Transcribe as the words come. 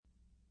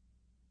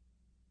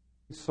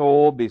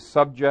soul be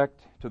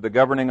subject to the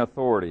governing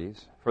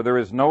authorities, for there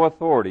is no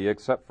authority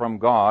except from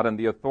God, and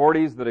the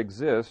authorities that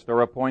exist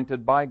are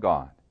appointed by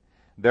God.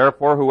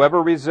 Therefore,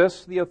 whoever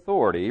resists the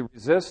authority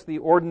resists the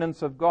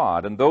ordinance of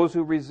God, and those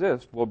who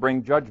resist will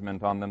bring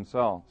judgment on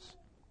themselves.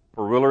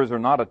 For rulers are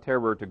not a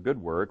terror to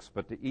good works,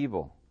 but to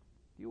evil.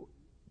 Do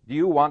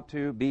you want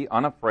to be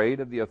unafraid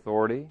of the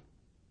authority?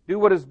 Do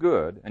what is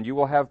good, and you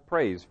will have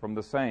praise from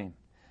the same.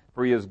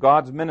 For he is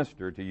God's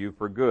minister to you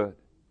for good.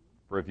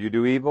 For if you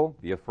do evil,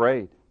 be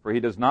afraid. For he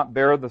does not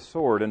bear the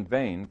sword in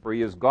vain, for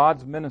he is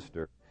God's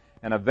minister,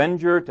 an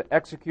avenger to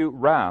execute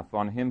wrath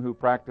on him who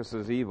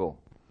practices evil.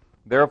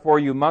 Therefore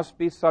you must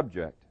be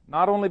subject,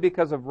 not only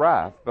because of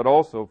wrath, but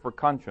also for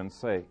conscience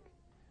sake.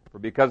 For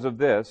because of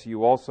this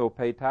you also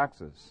pay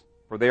taxes,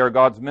 for they are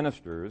God's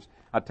ministers,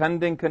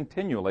 attending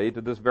continually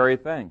to this very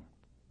thing.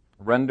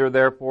 Render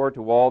therefore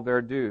to all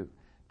their due,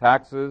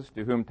 taxes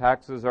to whom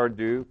taxes are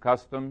due,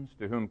 customs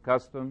to whom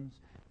customs,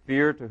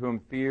 fear to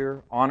whom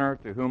fear, honor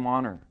to whom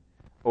honor.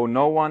 Owe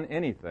no one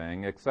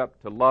anything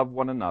except to love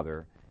one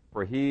another,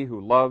 for he who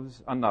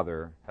loves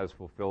another has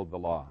fulfilled the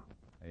law.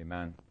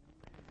 Amen.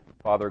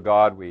 Father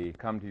God, we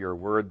come to your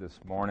word this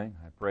morning.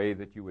 I pray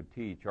that you would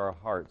teach our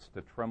hearts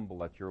to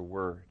tremble at your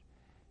word.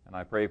 And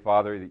I pray,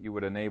 Father, that you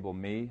would enable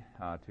me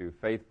to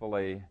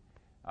faithfully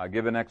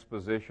give an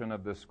exposition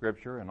of this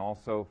Scripture, and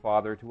also,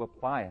 Father, to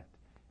apply it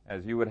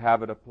as you would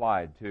have it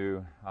applied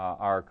to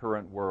our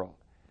current world.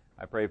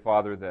 I pray,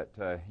 Father,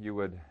 that you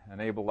would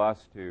enable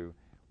us to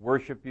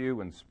worship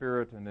you in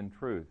spirit and in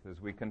truth as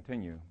we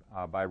continue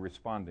by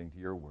responding to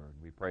your word.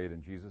 We pray it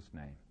in Jesus'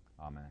 name.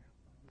 Amen.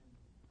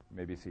 You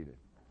may be seated.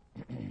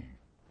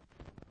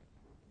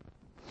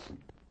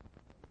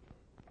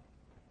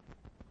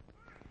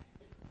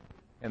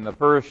 In the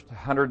first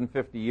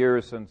 150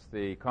 years since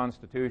the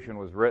Constitution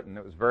was written,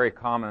 it was very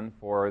common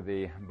for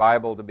the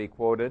Bible to be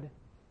quoted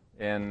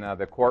in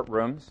the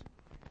courtrooms.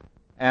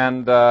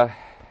 And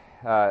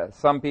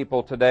some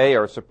people today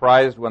are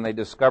surprised when they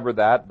discover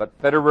that, but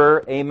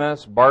Federer,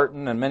 Amos,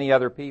 Barton, and many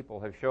other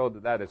people have showed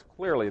that that is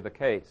clearly the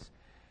case.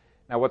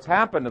 Now, what's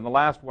happened in the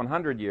last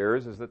 100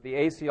 years is that the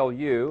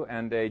ACLU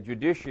and a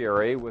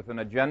judiciary with an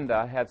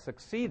agenda had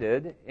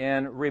succeeded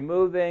in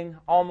removing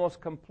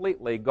almost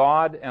completely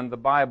God and the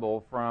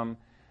Bible from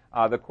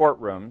the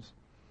courtrooms.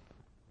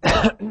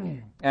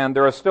 And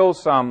there are still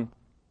some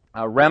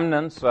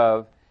remnants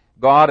of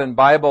God and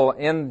Bible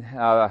in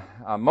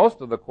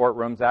most of the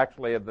courtrooms,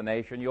 actually, of the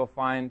nation. You'll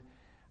find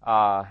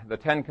the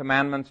Ten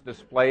Commandments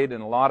displayed in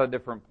a lot of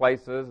different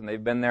places, and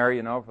they've been there,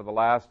 for the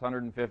last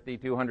 150,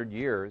 200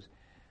 years.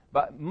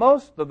 But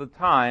most of the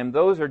time,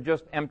 those are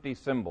just empty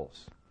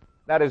symbols.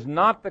 That is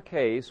not the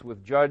case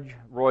with Judge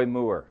Roy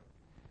Moore.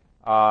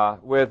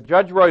 With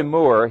Judge Roy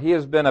Moore, he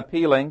has been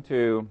appealing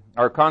to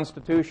our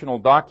constitutional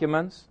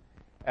documents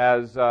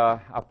as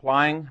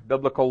applying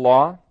biblical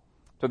law,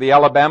 to the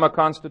Alabama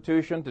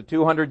Constitution, to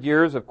 200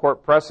 years of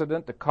court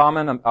precedent, to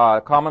common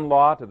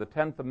law, to the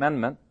 10th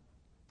Amendment.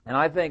 And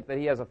I think that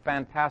he has a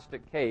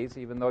fantastic case,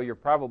 even though you're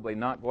probably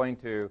not going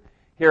to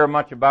hear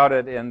much about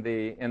it in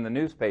the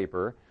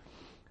newspaper.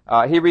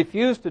 He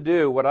refused to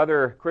do what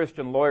other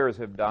Christian lawyers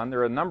have done.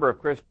 There are a number of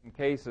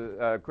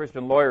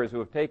Christian lawyers who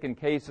have taken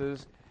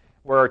cases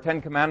where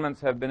 10 Commandments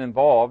have been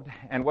involved,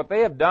 and what they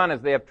have done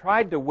is they have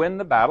tried to win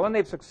the battle, and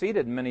they've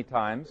succeeded many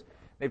times.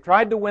 They've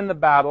tried to win the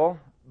battle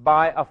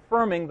by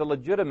affirming the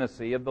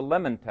legitimacy of the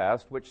Lemon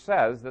Test, which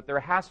says that there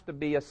has to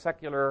be a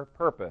secular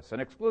purpose, an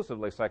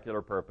exclusively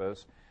secular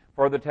purpose,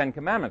 for the 10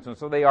 Commandments. And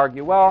so they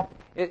argue, well,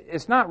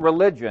 it's not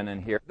religion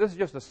in here. This is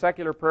just a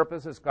secular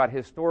purpose. It's got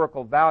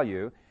historical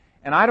value.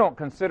 And I don't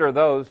consider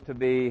those to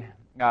be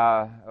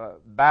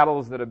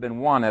battles that have been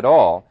won at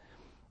all.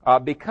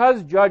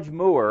 Because Judge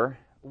Moore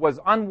was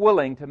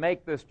unwilling to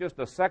make this just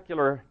a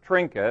secular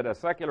trinket, a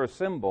secular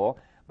symbol,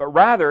 but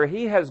rather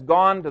he has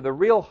gone to the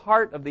real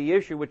heart of the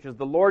issue, which is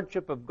the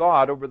lordship of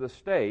God over the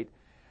state.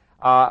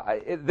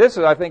 This,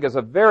 I think, is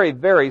a very,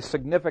 very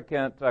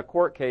significant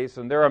court case,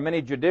 and there are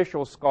many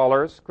judicial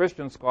scholars,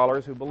 Christian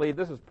scholars, who believe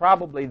this is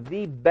probably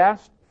the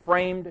best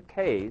framed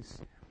case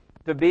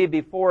to be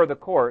before the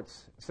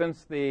courts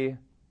since the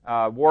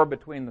war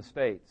between the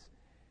states.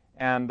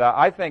 And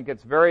I think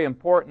it's very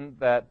important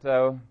that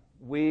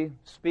we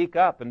speak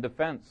up in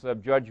defense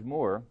of Judge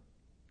Moore.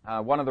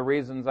 One of the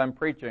reasons I'm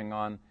preaching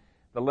on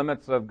the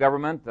limits of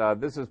government,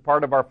 this is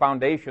part of our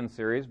foundation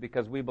series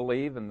because we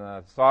believe in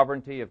the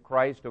sovereignty of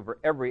Christ over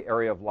every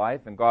area of life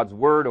and God's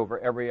Word over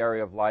every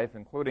area of life,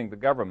 including the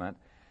government.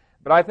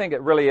 But I think it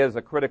really is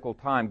a critical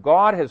time.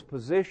 God has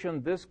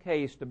positioned this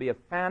case to be a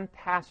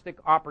fantastic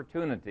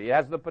opportunity. It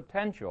has the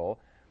potential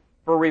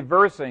for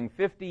reversing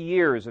 50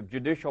 years of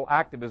judicial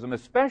activism,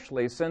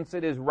 especially since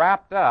it is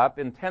wrapped up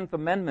in 10th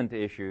Amendment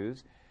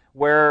issues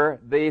where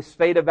the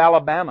state of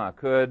Alabama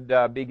could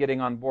be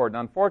getting on board. And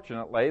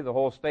unfortunately, the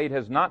whole state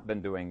has not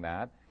been doing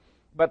that.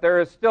 But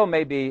there is still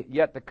maybe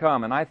yet to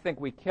come, and I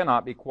think we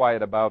cannot be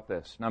quiet about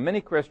this. Now,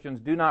 many Christians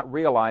do not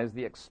realize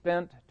the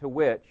extent to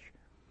which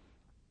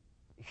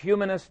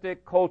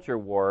humanistic culture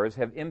wars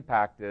have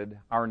impacted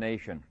our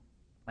nation.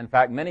 In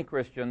fact, many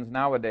Christians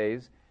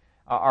nowadays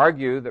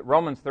argue that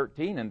Romans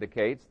 13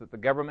 indicates that the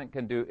government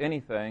can do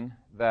anything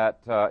that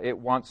it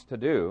wants to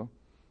do.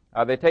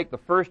 They take the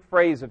first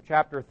phrase of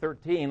chapter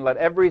 13, let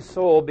every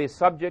soul be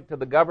subject to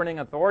the governing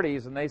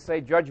authorities, and they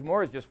say Judge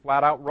Moore is just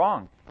flat out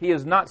wrong. He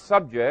is not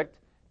subject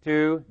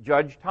to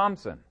Judge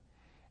Thompson.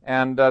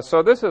 And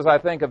so this is, I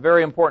think, a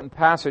very important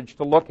passage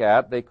to look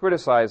at. They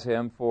criticize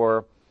him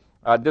for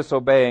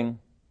disobeying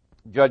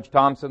Judge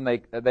Thompson.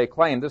 They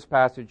claim this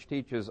passage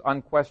teaches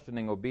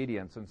unquestioning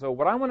obedience. And so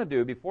what I want to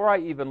do, before I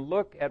even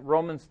look at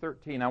Romans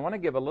 13, I want to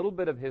give a little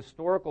bit of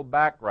historical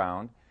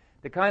background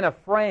to kind of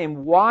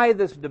frame why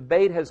this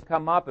debate has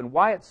come up and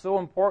why it's so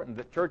important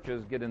that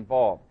churches get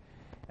involved.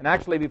 And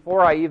actually,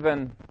 before I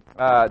even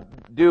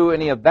do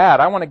any of that,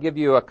 I want to give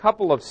you a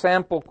couple of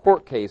sample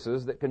court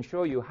cases that can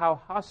show you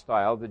how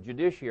hostile the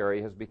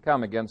judiciary has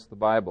become against the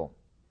Bible.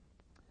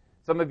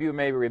 Some of you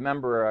may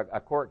remember a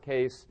court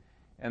case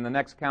in the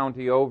next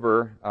county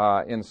over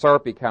in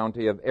Sarpy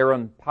County of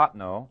Aaron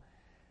Potno.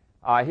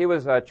 He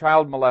was a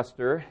child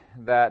molester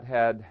that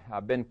had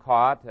been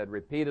caught, had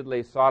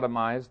repeatedly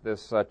sodomized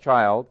this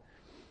child,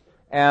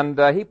 and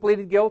he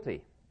pleaded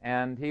guilty.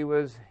 And he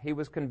was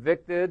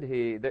convicted.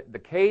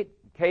 The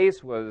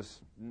case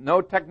was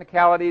no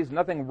technicalities,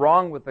 nothing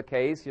wrong with the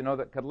case,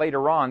 that could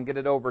later on get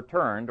it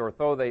overturned, or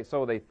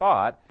so they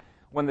thought.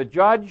 When the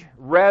judge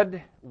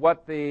read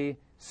what the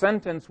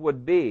sentence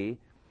would be,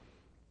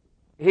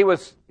 he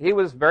was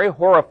very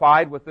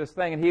horrified with this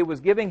thing, and he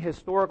was giving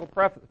historical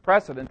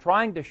precedent,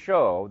 trying to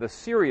show the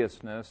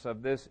seriousness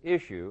of this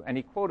issue, and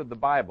he quoted the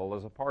Bible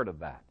as a part of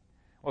that.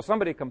 Well,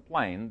 somebody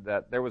complained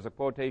that there was a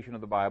quotation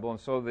of the Bible, and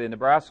so the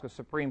Nebraska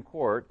Supreme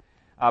Court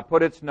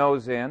put its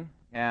nose in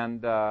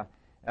and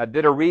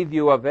did a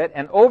review of it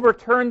and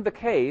overturned the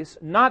case,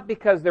 not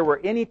because there were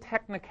any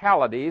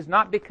technicalities,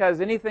 not because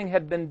anything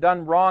had been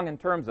done wrong in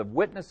terms of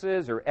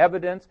witnesses or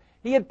evidence.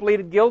 He had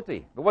pleaded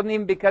guilty. It wasn't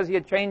even because he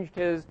had changed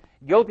his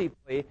guilty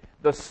plea.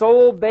 The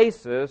sole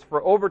basis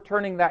for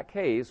overturning that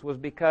case was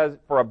because,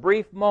 for a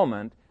brief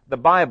moment, the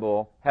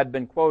Bible had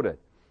been quoted.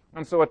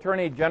 And so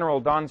Attorney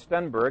General Don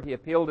Stenberg, he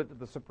appealed it to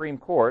the Supreme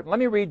Court. Let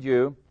me read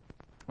you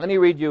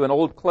an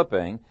old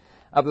clipping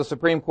of the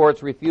Supreme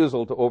Court's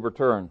refusal to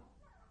overturn.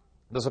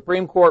 The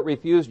Supreme Court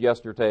refused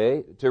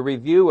yesterday to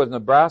review a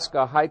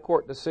Nebraska High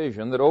Court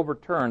decision that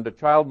overturned a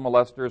child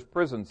molester's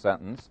prison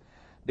sentence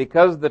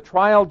because the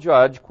trial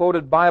judge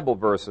quoted Bible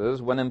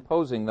verses when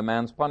imposing the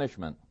man's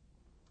punishment.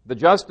 The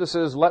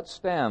justices let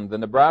stand the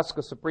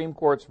Nebraska Supreme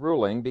Court's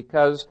ruling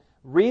because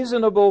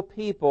reasonable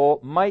people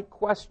might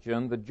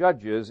question the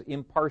judge's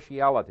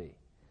impartiality.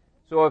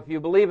 So if you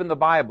believe in the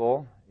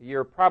Bible,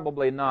 you're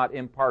probably not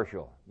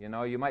impartial.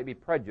 You might be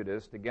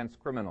prejudiced against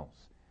criminals.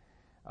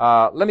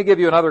 Let me give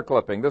you another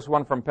clipping, this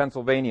one from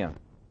Pennsylvania.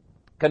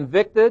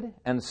 Convicted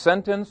and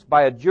sentenced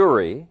by a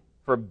jury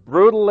for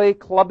brutally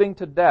clubbing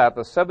to death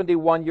a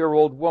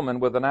 71-year-old woman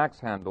with an axe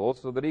handle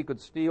so that he could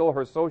steal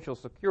her Social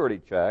Security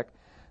check,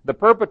 the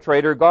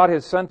perpetrator got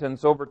his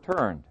sentence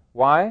overturned.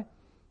 Why?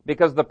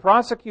 Because the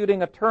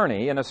prosecuting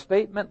attorney, in a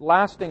statement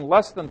lasting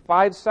less than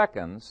 5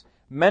 seconds,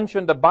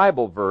 mentioned a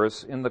Bible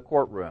verse in the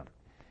courtroom.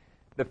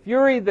 The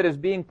fury that is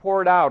being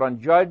poured out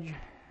on Judge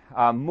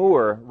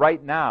Moore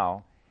right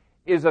now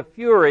is a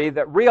fury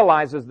that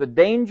realizes the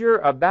danger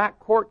of that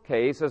court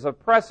case as a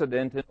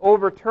precedent in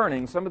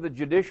overturning some of the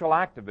judicial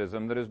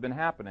activism that has been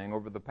happening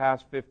over the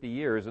past 50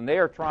 years. And they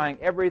are trying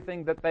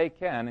everything that they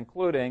can,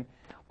 including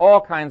all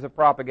kinds of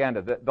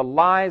propaganda. The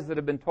lies that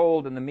have been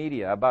told in the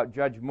media about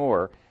Judge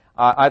Moore,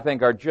 I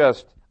think, are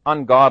just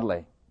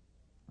ungodly,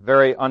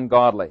 very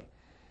ungodly.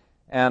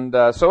 And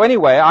so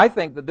anyway, I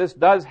think that this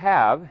does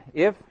have,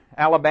 if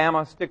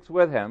Alabama sticks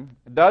with him,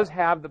 does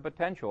have the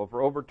potential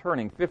for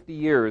overturning 50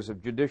 years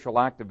of judicial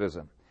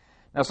activism.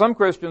 Now, some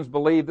Christians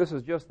believe this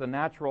is just the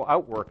natural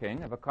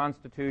outworking of a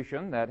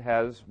constitution that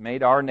has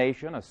made our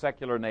nation a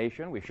secular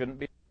nation. We shouldn't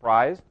be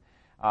surprised.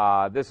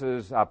 This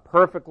is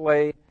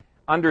perfectly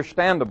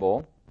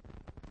understandable.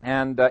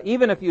 And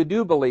even if you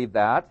do believe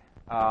that,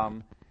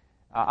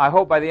 I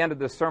hope by the end of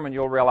this sermon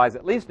you'll realize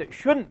at least it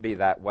shouldn't be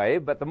that way.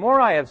 But the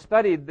more I have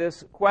studied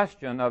this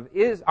question of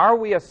are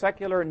we a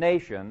secular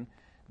nation,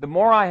 the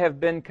more I have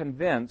been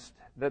convinced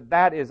that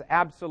that is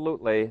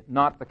absolutely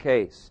not the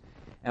case.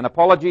 And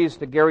apologies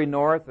to Gary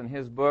North and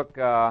his book,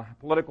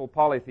 Political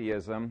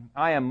Polytheism.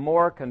 I am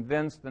more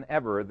convinced than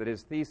ever that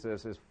his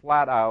thesis is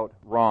flat out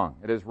wrong.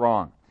 It is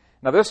wrong.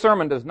 Now, this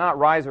sermon does not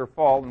rise or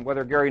fall in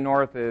whether Gary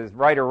North is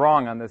right or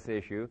wrong on this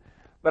issue,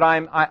 but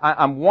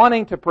I'm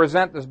wanting to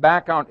present this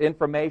background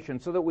information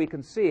so that we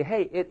can see,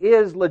 hey, it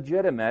is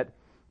legitimate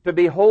to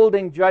be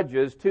holding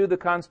judges to the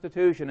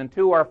Constitution and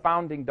to our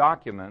founding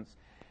documents,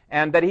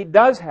 and that he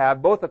does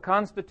have both a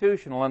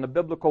constitutional and a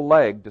biblical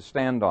leg to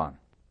stand on.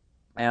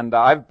 And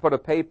I've put a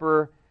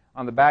paper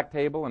on the back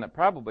table, and it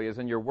probably is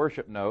in your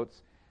worship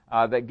notes,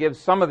 that gives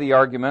some of the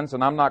arguments,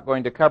 and I'm not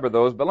going to cover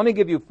those, but let me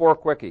give you 4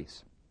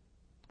 quickies.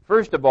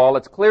 First of all,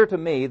 it's clear to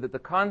me that the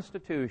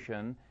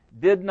Constitution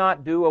did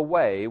not do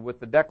away with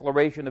the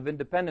Declaration of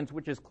Independence,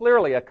 which is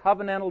clearly a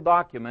covenantal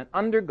document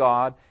under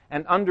God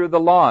and under the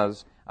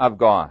laws of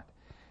God.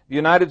 The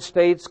United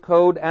States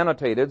Code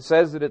Annotated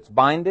says that it's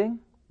binding,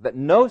 that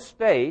no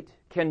state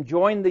can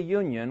join the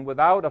Union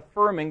without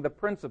affirming the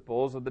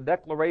principles of the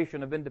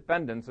Declaration of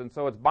Independence, and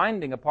so it's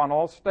binding upon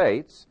all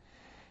states.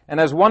 And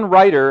as one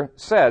writer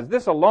says,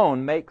 this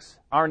alone makes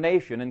our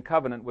nation in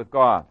covenant with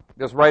God.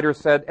 This writer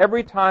said,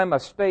 every time a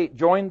state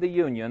joined the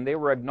Union, they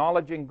were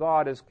acknowledging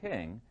God as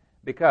king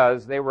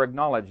because they were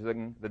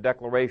acknowledging the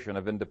Declaration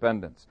of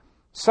Independence.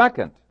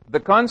 Second, the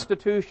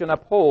Constitution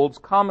upholds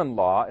common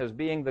law as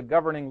being the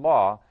governing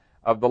law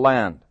of the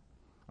land.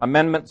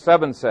 Amendment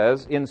 7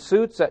 says, in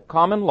suits at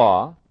common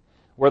law,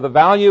 where the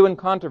value in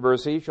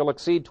controversy shall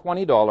exceed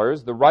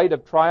 $20, the right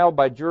of trial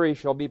by jury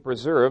shall be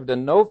preserved,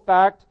 and no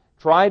fact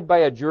tried by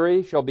a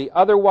jury shall be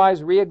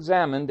otherwise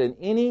re-examined in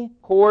any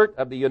court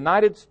of the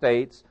United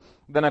States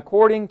than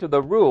according to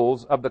the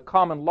rules of the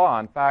common law.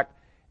 In fact,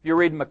 if you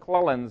read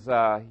McClellan's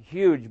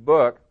huge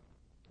book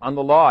on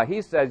the law,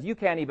 he says you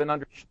can't even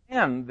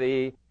understand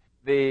the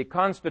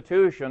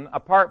Constitution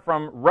apart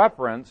from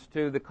reference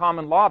to the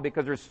common law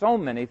because there's so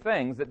many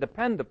things that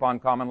depend upon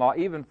common law,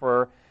 even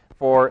for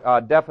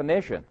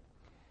definition.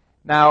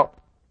 Now,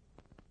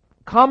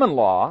 common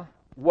law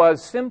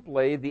was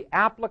simply the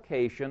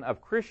application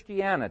of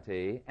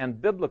Christianity and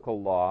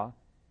biblical law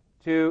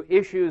to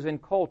issues in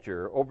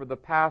culture over the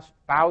past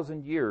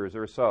 1,000 years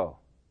or so.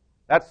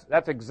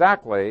 That's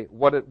exactly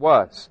what it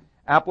was.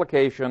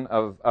 Application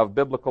of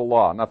biblical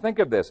law. Now think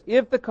of this.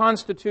 If the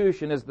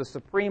Constitution is the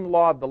supreme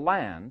law of the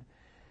land,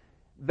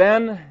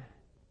 then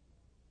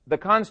the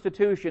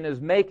Constitution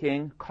is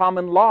making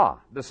common law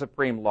the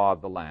supreme law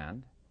of the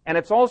land, and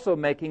it's also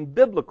making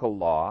biblical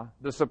law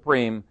the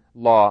supreme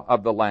law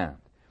of the land.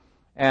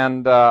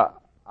 And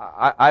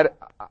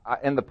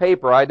in the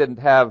paper, I didn't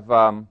have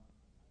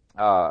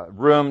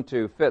room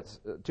to fit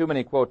too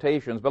many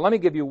quotations, but let me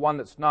give you one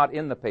that's not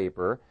in the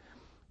paper.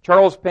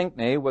 Charles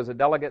Pinckney was a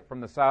delegate from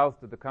the South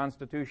to the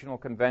Constitutional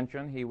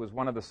Convention. He was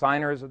one of the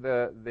signers of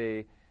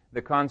the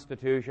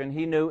Constitution.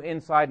 He knew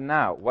inside and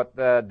out what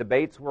the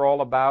debates were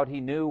all about. He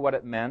knew what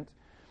it meant.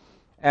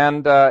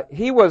 And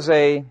he was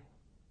a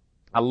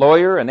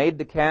lawyer, an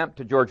aide-de-camp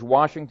to George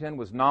Washington,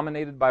 was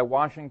nominated by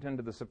Washington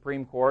to the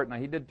Supreme Court. Now,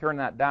 he did turn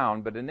that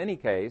down, but in any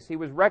case, he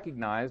was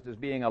recognized as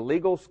being a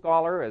legal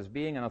scholar, as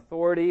being an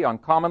authority on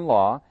common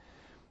law.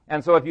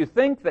 And so if you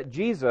think that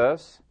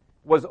Jesus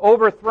was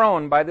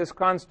overthrown by this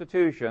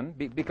Constitution,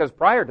 because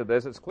prior to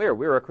this, it's clear,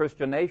 we were a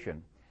Christian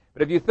nation.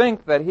 But if you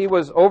think that he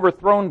was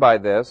overthrown by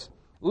this,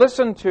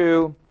 listen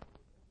to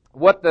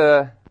what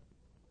the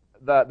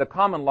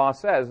common law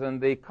says, and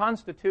the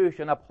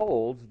Constitution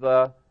upholds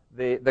the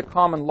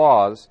common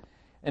law's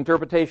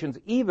interpretations,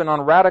 even on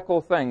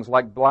radical things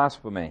like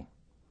blasphemy.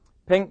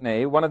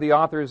 Pinckney, one of the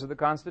authors of the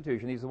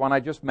Constitution, he's the one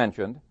I just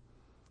mentioned,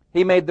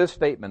 he made this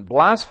statement: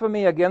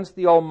 blasphemy against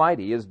the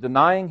Almighty is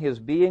denying His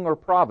being or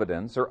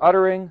providence or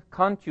uttering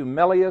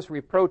contumelious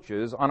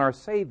reproaches on our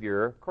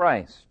Savior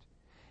Christ.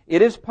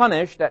 It is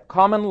punished at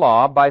common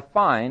law by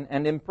fine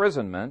and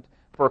imprisonment,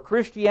 for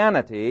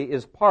Christianity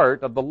is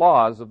part of the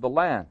laws of the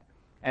land.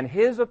 And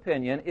his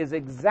opinion is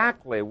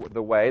exactly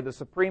the way the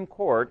Supreme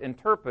Court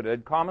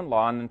interpreted common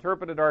law and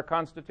interpreted our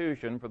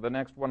Constitution for the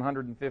next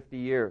 150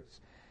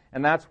 years.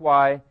 And that's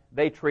why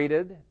they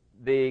treated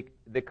the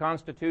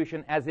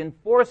Constitution as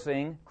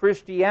enforcing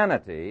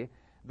Christianity,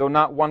 though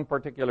not one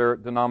particular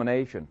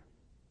denomination.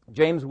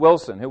 James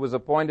Wilson, who was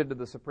appointed to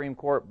the Supreme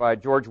Court by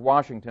George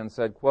Washington,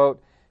 said,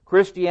 quote,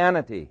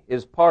 Christianity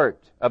is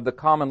part of the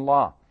common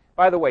law.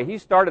 By the way, he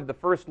started the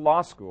first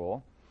law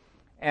school,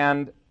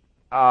 and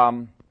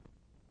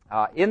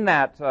in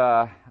that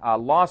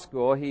law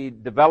school, he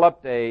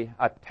developed a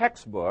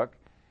textbook,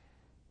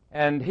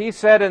 and he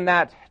said in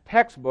that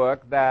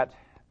textbook that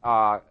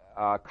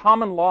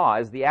common law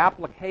is the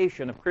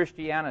application of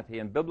Christianity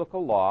and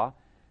biblical law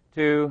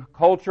to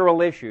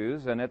cultural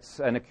issues, and it's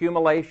an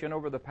accumulation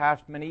over the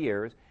past many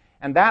years.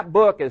 And that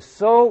book is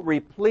so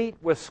replete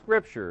with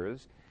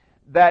scriptures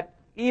that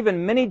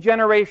even many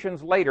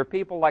generations later,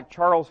 people like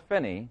Charles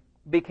Finney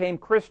became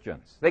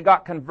Christians. They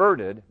got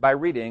converted by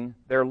reading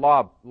their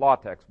law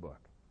textbook.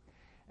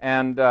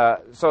 And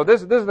so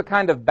this is the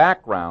kind of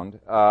background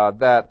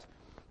that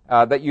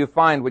you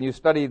find when you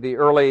study the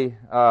early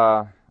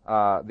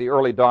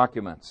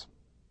documents.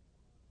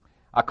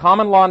 A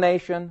common law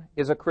nation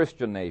is a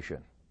Christian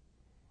nation.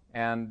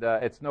 And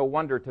it's no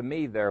wonder to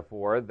me,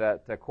 therefore,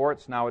 that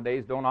courts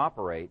nowadays don't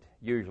operate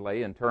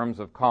usually in terms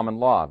of common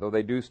law, though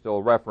they do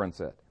still reference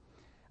it.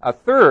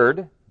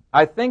 Third,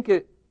 I think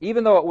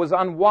even though it was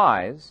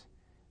unwise,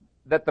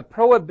 that the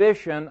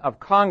prohibition of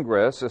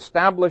Congress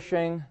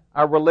establishing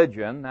a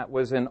religion, that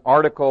was in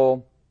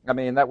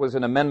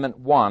Amendment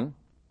 1,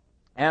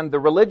 and the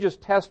religious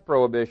test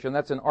prohibition,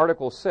 that's in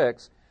Article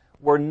 6,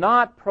 were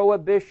not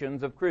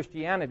prohibitions of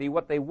Christianity.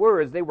 What they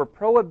were is they were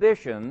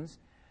prohibitions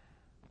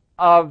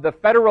of the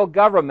federal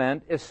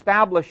government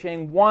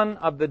establishing one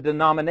of the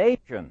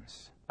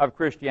denominations of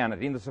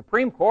Christianity. And the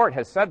Supreme Court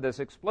has said this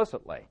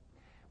explicitly.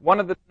 One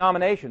of the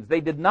denominations.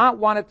 They did not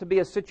want it to be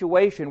a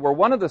situation where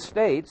one of the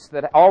states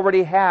that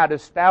already had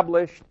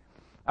established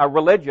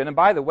religion. And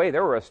by the way,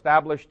 there were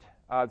established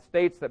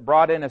states that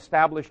brought in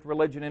established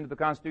religion into the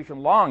Constitution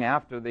long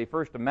after the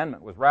First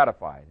Amendment was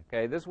ratified.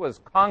 Okay, this was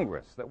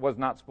Congress that was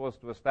not supposed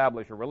to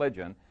establish a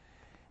religion.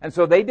 And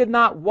so they did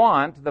not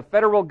want the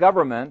federal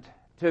government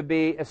to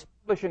be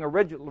establishing a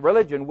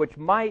religion which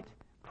might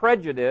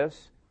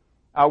prejudice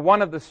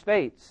one of the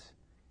states.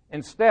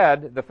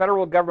 Instead, the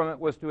federal government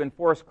was to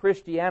enforce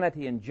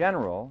Christianity in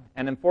general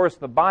and enforce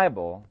the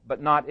Bible,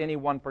 but not any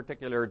one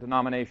particular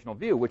denominational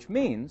view, which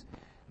means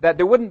that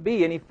there wouldn't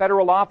be any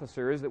federal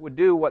officers that would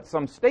do what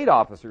some state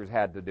officers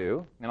had to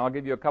do. And I'll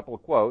give you a couple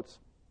of quotes.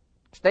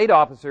 State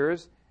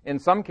officers, in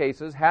some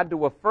cases, had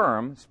to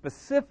affirm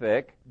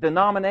specific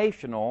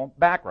denominational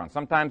backgrounds.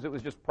 Sometimes it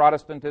was just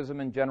Protestantism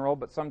in general,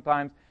 but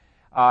sometimes,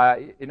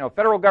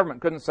 federal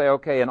government couldn't say,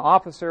 okay, an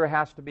officer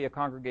has to be a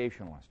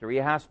Congregationalist or he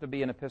has to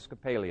be an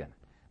Episcopalian.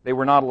 They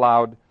were not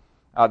allowed.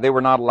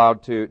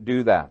 To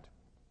do that.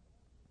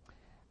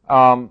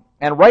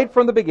 And right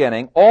from the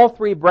beginning, all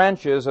three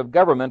branches of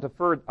government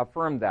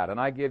affirmed that. And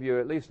I give you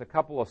at least a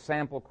couple of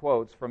sample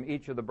quotes from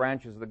each of the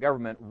branches of the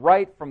government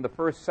right from the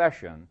first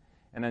session.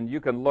 And then you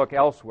can look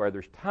elsewhere.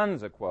 There's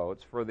tons of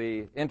quotes for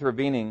the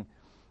intervening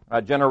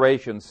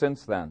generations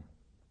since then.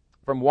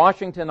 From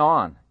Washington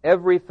on,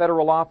 every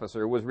federal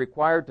officer was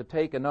required to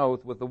take an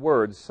oath with the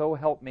words, "So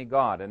help me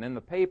God." And in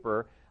the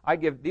paper,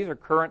 these are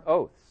current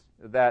oaths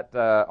that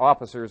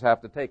officers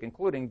have to take,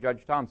 including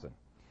Judge Thompson.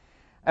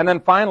 And then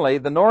finally,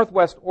 the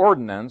Northwest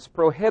Ordinance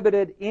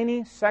prohibited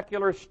any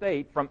secular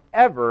state from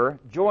ever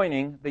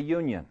joining the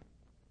Union.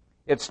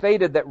 It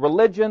stated that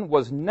religion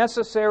was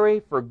necessary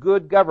for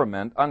good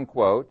government,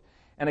 unquote.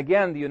 And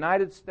again, the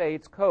United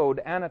States Code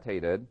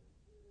annotated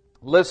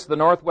lists the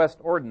Northwest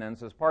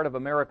Ordinance as part of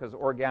America's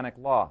organic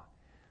law.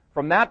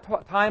 From that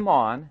time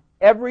on,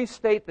 every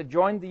state that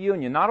joined the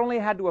Union not only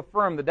had to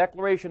affirm the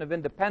Declaration of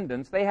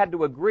Independence, they had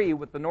to agree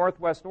with the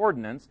Northwest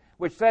Ordinance,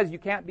 which says you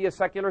can't be a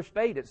secular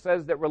state. It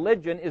says that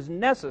religion is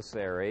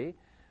necessary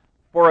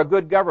for a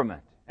good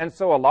government. And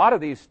so a lot of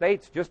these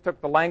states just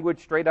took the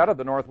language straight out of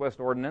the Northwest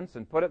Ordinance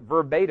and put it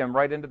verbatim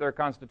right into their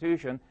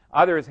Constitution.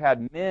 Others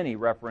had many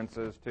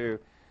references to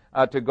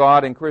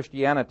God and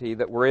Christianity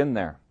that were in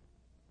there.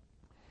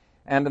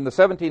 And in the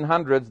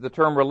 1700s, the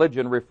term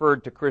religion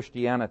referred to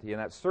Christianity,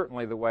 and that's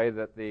certainly the way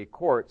that the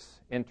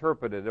courts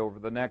interpreted over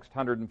the next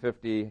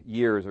 150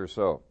 years or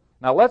so.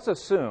 Now, let's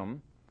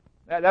assume,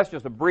 that's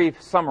just a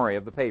brief summary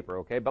of the paper,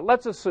 okay, but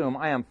let's assume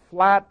I am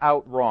flat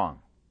out wrong,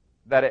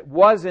 that it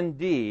was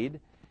indeed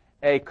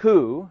a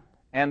coup,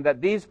 and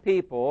that these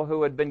people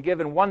who had been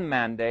given one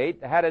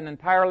mandate had an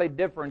entirely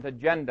different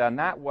agenda, and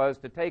that was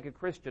to take a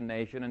Christian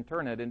nation and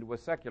turn it into a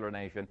secular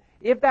nation.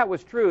 If that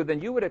was true,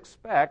 then you would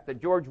expect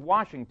that George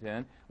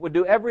Washington would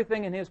do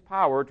everything in his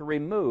power to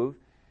remove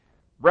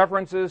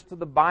references to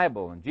the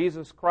Bible and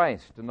Jesus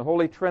Christ and the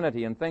Holy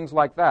Trinity and things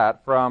like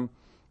that from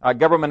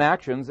government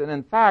actions, and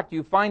in fact,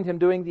 you find him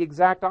doing the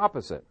exact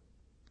opposite.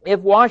 If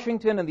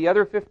Washington and the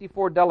other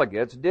 54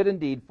 delegates did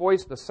indeed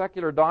foist a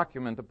secular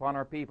document upon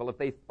our people, if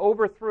they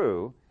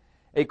overthrew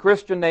a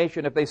Christian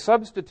nation, if they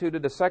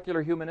substituted a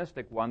secular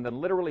humanistic one, then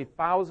literally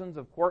thousands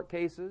of court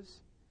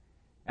cases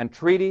and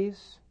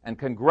treaties and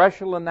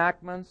congressional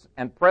enactments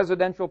and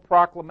presidential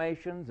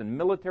proclamations and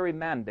military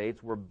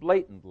mandates were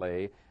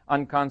blatantly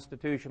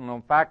unconstitutional.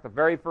 In fact, the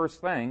very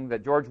first thing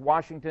that George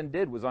Washington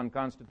did was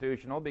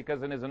unconstitutional,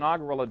 because in his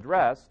inaugural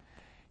address,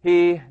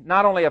 he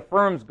not only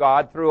affirms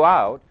God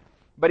throughout,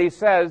 but he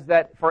says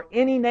that for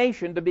any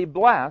nation to be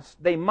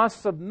blessed, they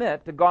must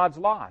submit to God's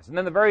laws. And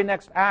then the very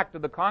next act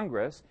of the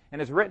Congress,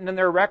 and it's written in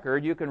their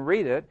record, you can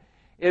read it,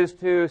 is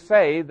to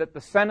say that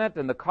the Senate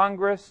and the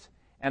Congress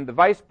and the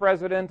Vice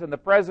President and the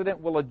President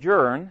will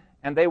adjourn,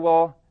 and they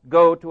will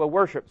go to a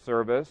worship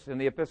service in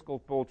the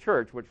Episcopal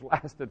Church, which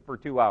lasted for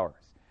 2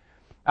 hours.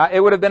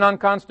 It would have been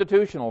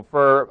unconstitutional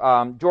for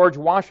George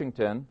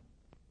Washington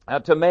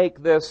to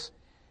make this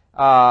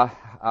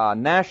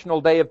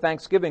National Day of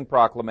Thanksgiving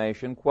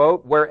proclamation,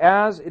 quote,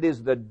 "Whereas it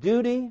is the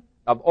duty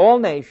of all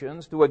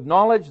nations to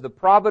acknowledge the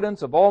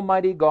providence of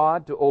Almighty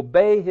God, to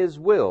obey His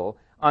will,"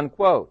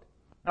 unquote.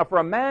 Now, for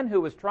a man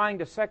who was trying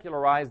to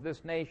secularize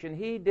this nation,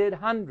 he did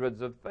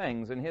hundreds of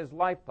things in his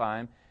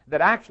lifetime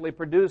that actually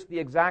produced the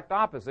exact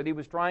opposite. He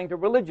was trying to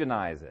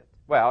religionize it.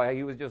 Well,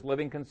 he was just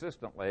living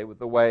consistently with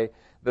the way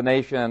the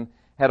nation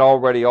had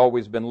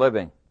always been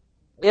living.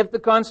 If the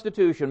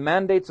Constitution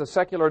mandates a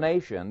secular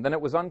nation, then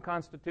it was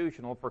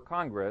unconstitutional for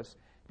Congress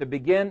to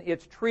begin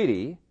its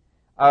treaty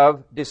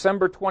of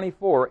December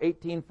 24,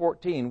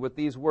 1814, with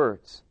these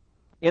words,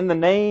 "In the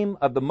name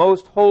of the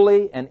most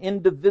holy and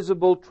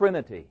indivisible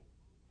Trinity."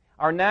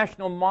 Our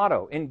national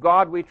motto, "In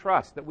God we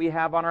trust," that we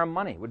have on our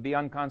money would be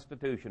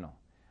unconstitutional.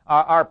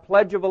 Our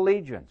Pledge of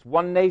Allegiance,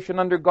 "One nation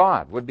under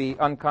God," would be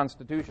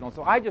unconstitutional.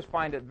 So I just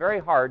find it very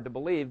hard to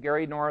believe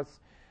Gary North's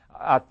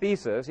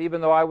thesis, even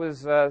though I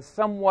was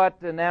somewhat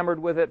enamored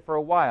with it for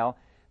a while.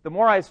 The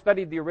more I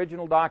studied the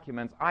original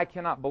documents, I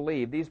cannot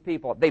believe these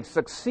people, they've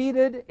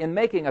succeeded in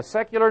making a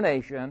secular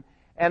nation,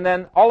 and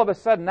then all of a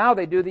sudden now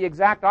they do the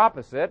exact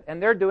opposite,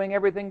 and they're doing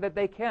everything that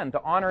they can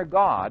to honor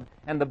God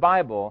and the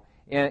Bible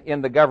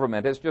in the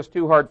government. It's just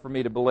too hard for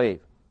me to believe.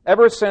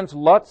 Ever since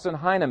Lutz and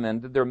Heinemann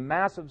did their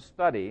massive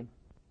study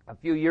a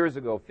few years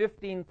ago,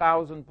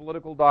 15,000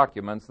 political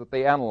documents that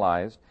they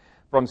analyzed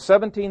from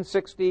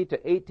 1760 to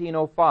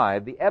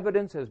 1805, the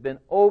evidence has been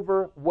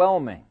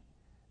overwhelming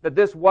that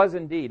this was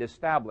indeed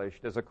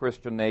established as a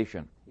Christian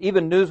nation.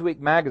 Even Newsweek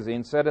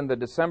magazine said in the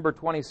December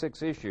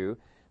 26 issue,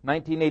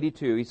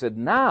 1982, he said,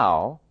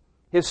 now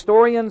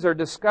historians are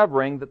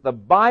discovering that the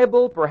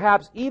Bible,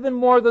 perhaps even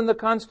more than the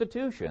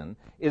Constitution,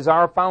 is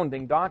our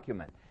founding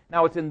document.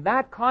 Now, it's in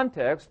that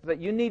context that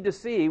you need to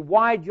see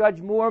why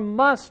Judge Moore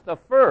must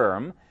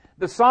affirm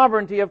the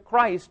sovereignty of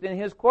Christ in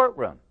his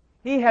courtroom.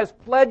 He has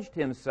pledged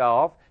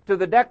himself to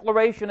the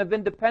Declaration of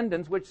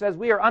Independence, which says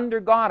we are under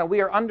God and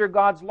we are under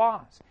God's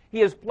laws. He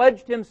has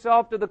pledged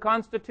himself to the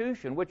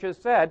Constitution, which has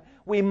said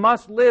we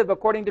must live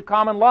according to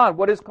common law. And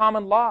what is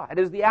common law? It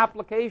is the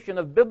application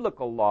of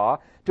biblical law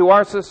to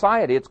our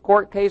society. It's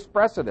court case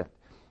precedent.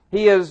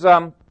 He is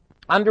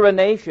under a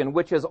nation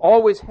which has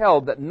always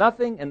held that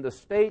nothing in the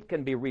state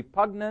can be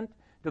repugnant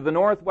to the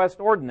Northwest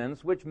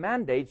Ordinance, which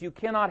mandates you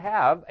cannot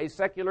have a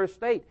secular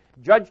state.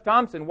 Judge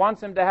Thompson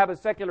wants him to have a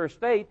secular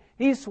state.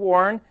 He's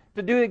sworn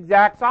to do the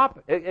exact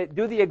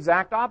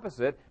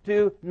opposite,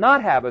 to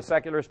not have a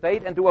secular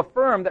state and to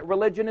affirm that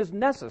religion is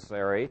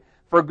necessary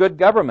for good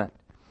government.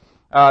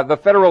 The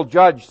federal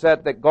judge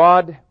said that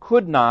God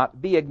could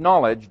not be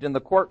acknowledged in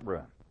the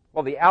courtroom.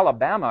 Well, the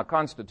Alabama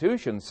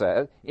Constitution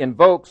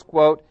invokes,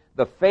 quote,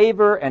 the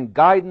favor and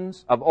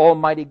guidance of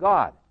Almighty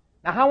God.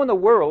 Now, how in the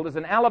world is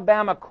an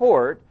Alabama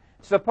court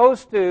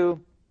supposed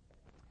to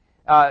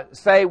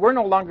say we're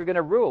no longer going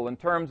to rule in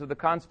terms of the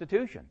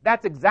Constitution?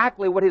 That's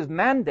exactly what his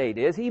mandate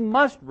is. He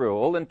must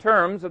rule in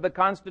terms of the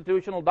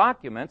constitutional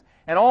documents,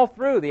 and all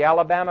through the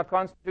Alabama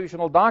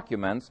constitutional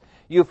documents,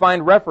 you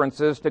find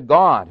references to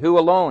God, who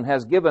alone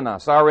has given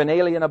us our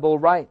inalienable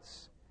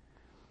rights.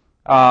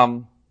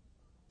 And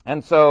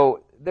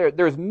so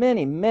there's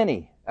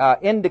many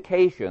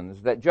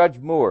indications that Judge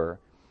Moore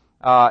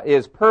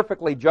is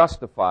perfectly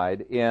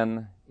justified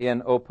in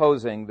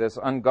opposing this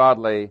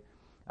ungodly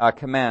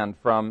command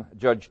from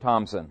Judge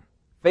Thompson.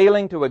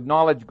 Failing to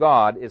acknowledge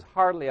God is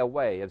hardly a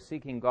way of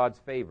seeking God's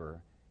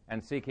favor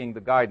and seeking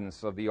the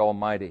guidance of the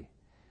Almighty.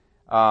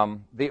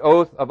 The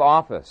oath of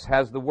office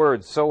has the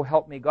words, "So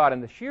help me God,"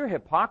 and the sheer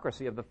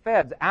hypocrisy of the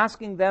feds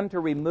asking them to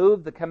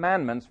remove the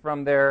commandments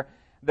from their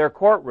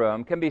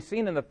courtroom can be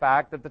seen in the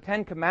fact that the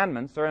Ten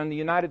Commandments are in the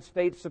United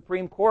States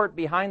Supreme Court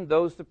behind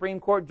those Supreme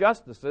Court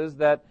justices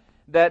that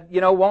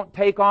won't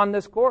take on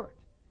this court.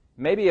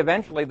 Maybe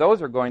eventually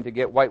those are going to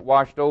get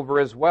whitewashed over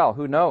as well.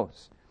 Who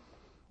knows?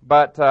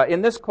 But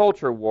in this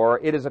culture war,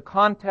 it is a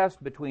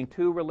contest between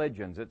two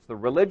religions. It's the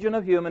religion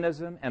of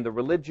humanism and the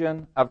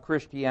religion of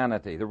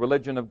Christianity, the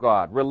religion of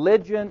God.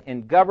 Religion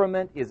in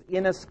government is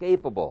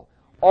inescapable.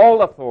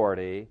 All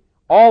authority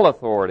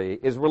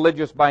is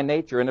religious by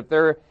nature. And if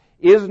there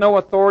is no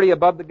authority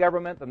above the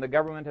government, then the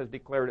government has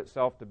declared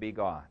itself to be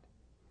God.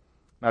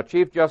 Now,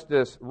 Chief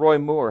Justice Roy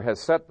Moore has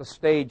set the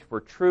stage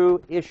for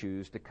true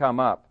issues to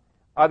come up.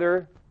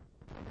 Other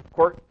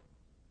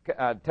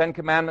Ten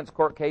Commandments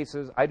court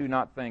cases, I do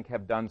not think,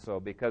 have done so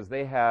because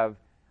they have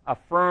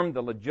affirmed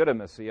the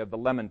legitimacy of the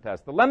Lemon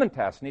Test. The Lemon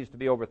Test needs to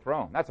be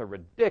overthrown. That's a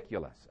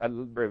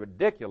very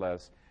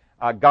ridiculous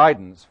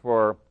guidance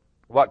for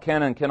what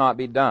can and cannot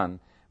be done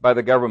by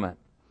the government.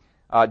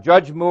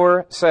 Judge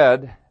Moore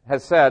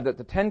has said that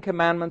the Ten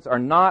Commandments are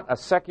not a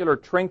secular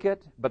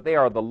trinket, but they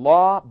are the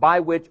law by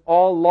which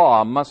all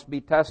law must be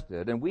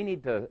tested. And we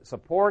need to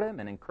support him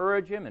and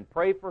encourage him and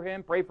pray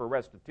for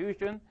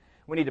restitution.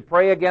 We need to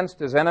pray against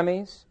his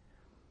enemies.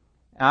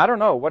 And I don't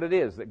know what it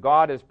is that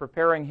God is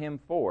preparing him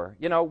for.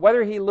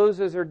 Whether he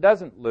loses or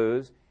doesn't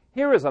lose,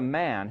 here is a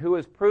man who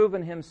has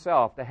proven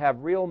himself to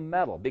have real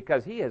mettle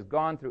because he has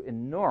gone through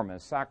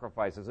enormous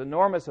sacrifices,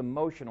 enormous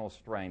emotional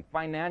strain,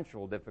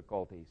 financial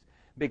difficulties,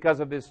 because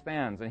of his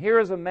stands. And here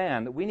is a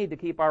man that we need to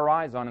keep our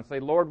eyes on and say,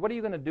 Lord, what are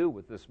you going to do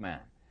with this man?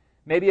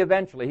 Maybe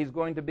eventually he's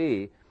going to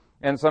be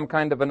in some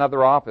kind of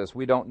another office.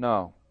 We don't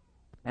know.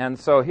 And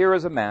so here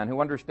is a man who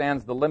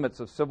understands the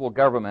limits of civil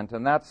government,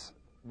 and that's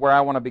where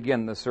I want to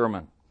begin this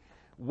sermon.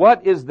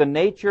 What is the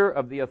nature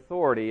of the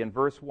authority in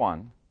verse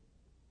 1?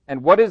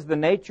 And what is the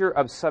nature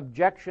of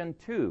subjection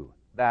to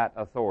that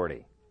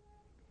authority?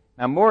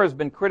 Now, Moore has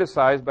been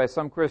criticized by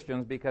some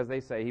Christians because they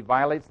say he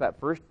violates that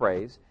first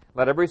phrase,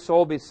 let every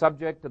soul be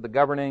subject to the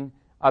governing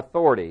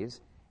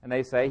authorities. And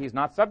they say he's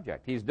not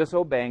subject. He's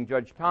disobeying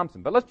Judge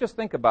Thompson. But let's just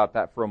think about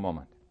that for a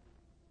moment.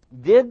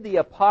 Did the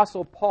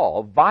Apostle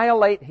Paul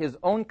violate his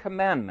own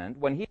commandment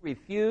when he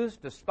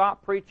refused to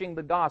stop preaching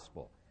the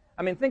gospel?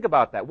 I mean, think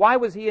about that. Why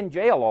was he in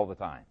jail all the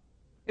time?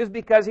 It was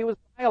because he was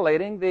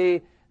violating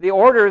the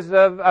orders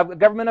of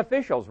government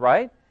officials,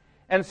 right?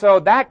 And so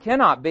that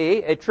cannot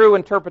be a true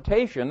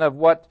interpretation of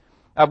what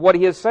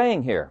he is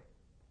saying here.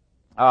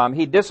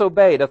 He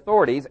disobeyed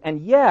authorities,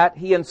 and yet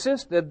he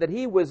insisted that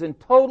he was in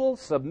total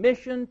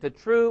submission to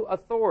true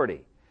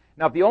authority.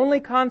 Now, if the only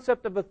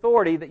concept of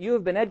authority that you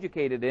have been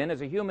educated in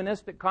is a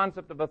humanistic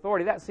concept of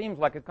authority, that seems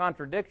like a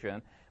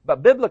contradiction.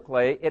 But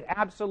biblically, it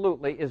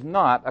absolutely is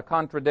not a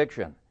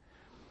contradiction.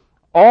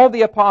 All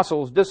the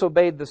apostles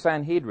disobeyed the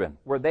Sanhedrin.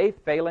 Were they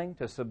failing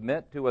to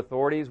submit to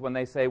authorities when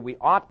they say we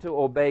ought to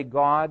obey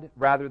God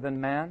rather than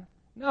man?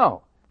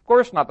 No, of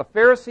course not. The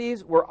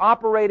Pharisees were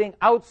operating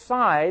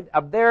outside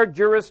of their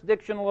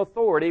jurisdictional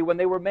authority when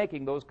they were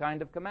making those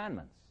kind of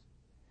commandments.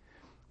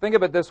 Think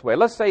of it this way.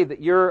 Let's say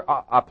that you're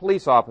a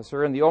police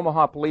officer in the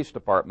Omaha Police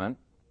Department,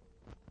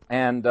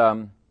 and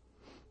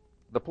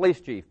the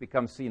police chief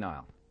becomes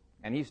senile,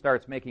 and he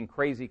starts making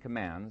crazy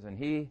commands, and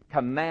he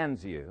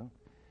commands you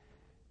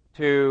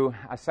to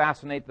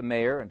assassinate the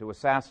mayor and to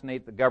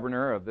assassinate the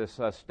governor of this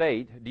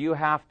state. Do you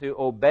have to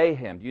obey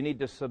him? Do you need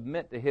to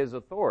submit to his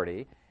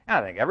authority? And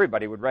I think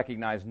everybody would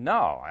recognize,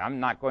 no, I'm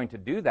not going to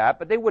do that,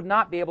 but they would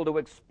not be able to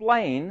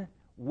explain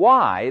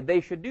why they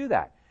should do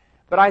that.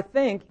 But I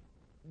think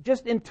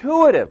just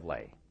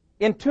intuitively,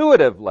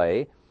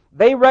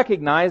 they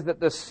recognize that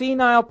the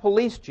senile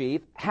police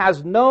chief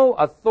has no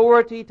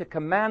authority to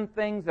command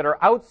things that are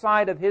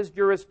outside of his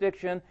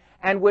jurisdiction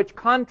and which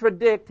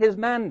contradict his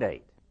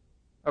mandate.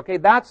 Okay,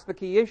 that's the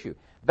key issue.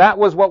 That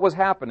was what was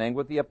happening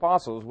with the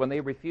apostles when they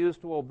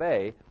refused to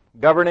obey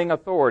governing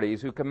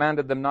authorities who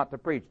commanded them not to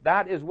preach.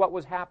 That is what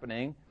was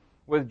happening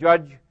with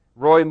Judge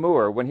Roy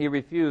Moore when he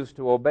refused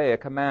to obey a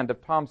command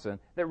of Thompson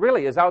that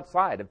really is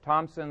outside of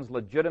Thompson's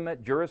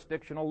legitimate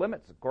jurisdictional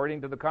limits according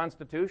to the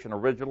Constitution,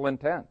 original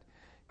intent.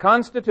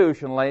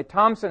 Constitutionally,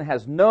 Thompson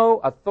has no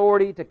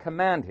authority to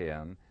command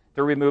him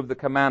to remove the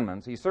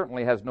commandments. He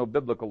certainly has no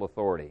biblical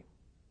authority.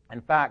 In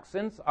fact,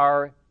 since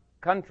our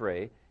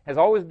country has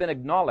always been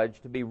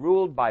acknowledged to be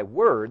ruled by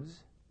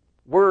words,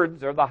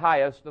 words are the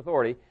highest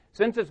authority.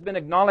 Since it's been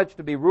acknowledged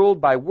to be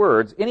ruled by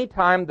words, any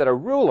time that a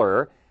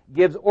ruler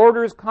gives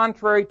orders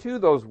contrary to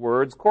those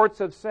words, courts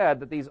have said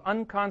that these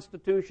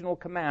unconstitutional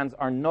commands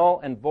are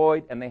null and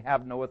void and they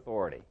have no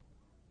authority.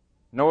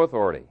 No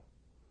authority.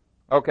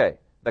 Okay,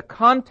 the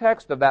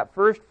context of that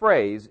first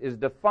phrase is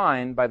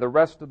defined by the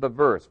rest of the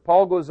verse.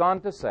 Paul goes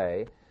on to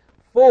say,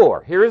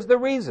 for, here is the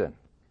reason,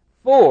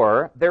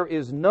 for there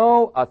is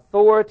no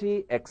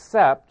authority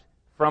except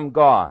from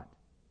God.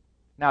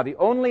 Now, the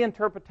only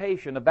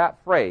interpretation of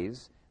that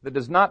phrase that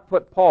does not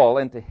put Paul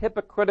into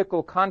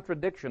hypocritical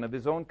contradiction of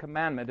his own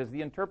commandment is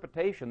the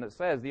interpretation that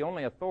says the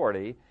only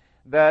authority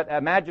that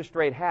a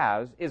magistrate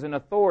has is an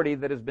authority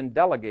that has been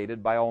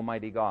delegated by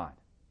Almighty God.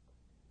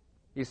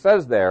 He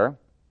says there,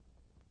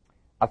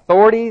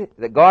 authority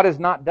that God has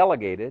not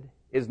delegated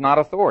is not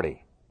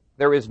authority.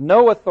 There is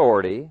no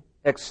authority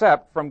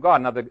except from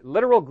God. Now, the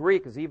literal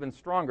Greek is even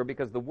stronger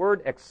because the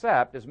word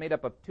except is made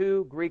up of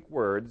two Greek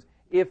words,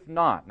 if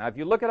not. Now, if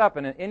you look it up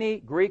in any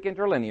Greek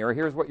interlinear,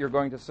 here's what you're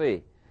going to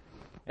see.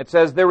 It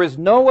says, there is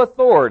no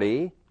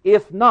authority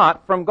if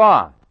not from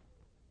God.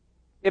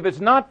 If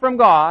it's not from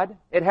God,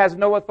 it has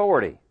no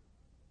authority.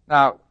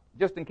 Now,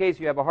 just in case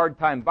you have a hard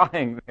time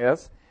buying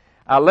this,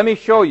 let me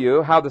show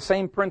you how the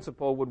same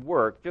principle would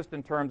work just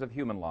in terms of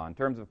human law, in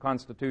terms of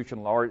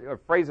constitutional law, or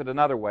phrase it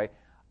another way.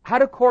 How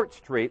do courts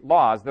treat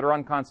laws that are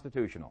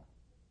unconstitutional?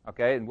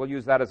 Okay, and we'll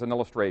use that as an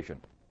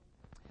illustration.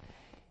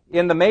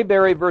 In the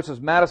Mayberry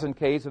versus Madison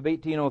case of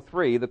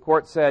 1803, the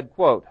court said,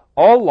 quote,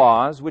 all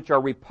laws which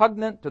are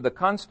repugnant to the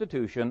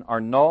Constitution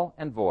are null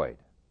and void.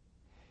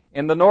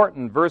 In the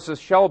Norton versus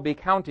Shelby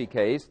County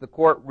case, the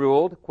court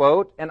ruled,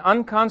 quote, an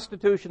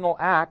unconstitutional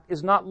act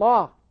is not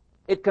law.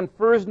 It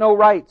confers no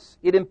rights.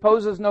 It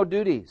imposes no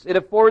duties. It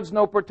affords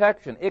no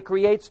protection. It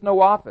creates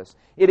no office.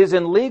 It is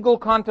in legal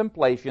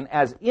contemplation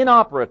as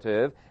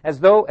inoperative as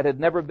though it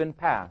had never been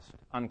passed,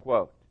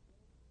 unquote.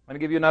 Let me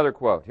give you another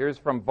quote. Here's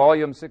from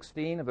Volume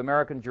 16 of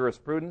American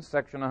Jurisprudence,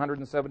 Section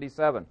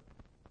 177.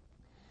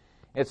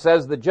 It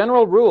says, the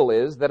general rule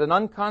is that an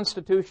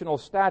unconstitutional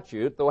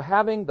statute, though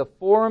having the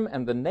form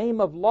and the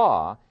name of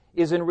law,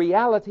 is in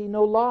reality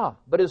no law,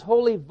 but is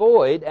wholly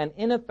void and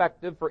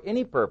ineffective for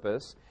any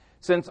purpose,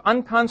 since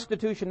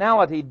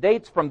unconstitutionality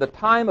dates from the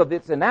time of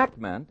its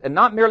enactment and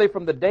not merely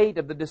from the date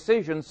of the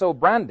decision so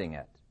branding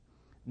it.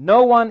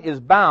 No one is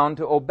bound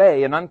to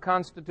obey an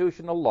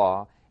unconstitutional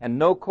law, and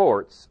no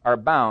courts are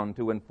bound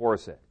to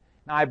enforce it.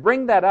 Now, I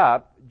bring that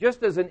up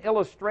just as an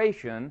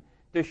illustration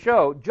to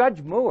show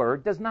Judge Moore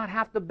does not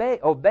have to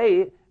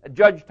obey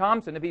Judge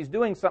Thompson if he's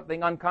doing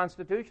something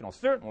unconstitutional.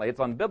 Certainly, it's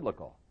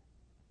unbiblical.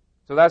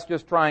 So that's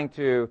just trying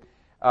to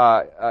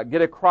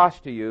get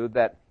across to you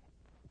that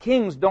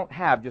kings don't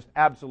have just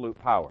absolute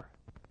power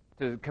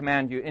to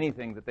command you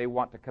anything that they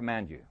want to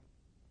command you.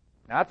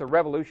 Now, that's a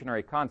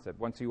revolutionary concept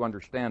once you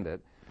understand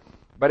it.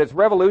 But it's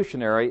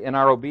revolutionary in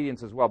our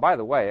obedience as well. By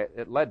the way,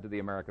 it led to the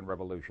American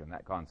Revolution,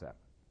 that concept.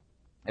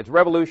 It's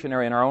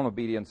revolutionary in our own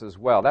obedience as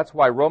well. That's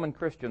why Roman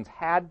Christians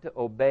had to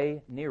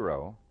obey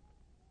Nero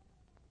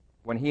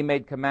when he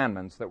made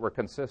commandments that were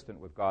consistent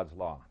with God's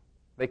law.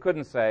 They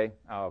couldn't say,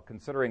 oh,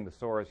 considering the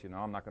source,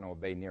 I'm not going to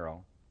obey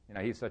Nero.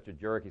 He's such a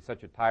jerk, he's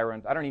such a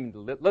tyrant. I don't even need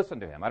to listen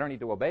to him. I don't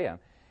need to obey him.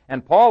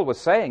 And Paul was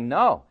saying,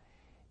 no.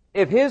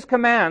 If his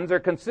commands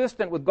are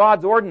consistent with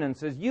God's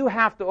ordinances, you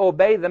have to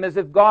obey them as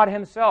if God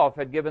himself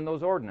had given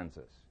those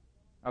ordinances.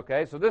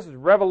 Okay, so this is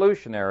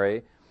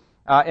revolutionary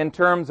in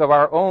terms of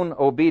our own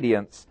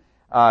obedience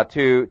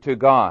to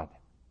God.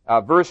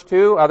 Verse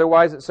 2,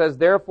 otherwise it says,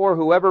 therefore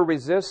whoever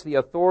resists the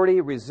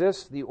authority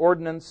resists the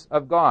ordinance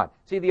of God.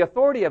 See, the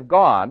authority of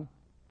God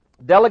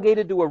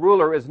delegated to a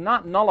ruler is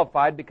not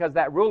nullified because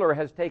that ruler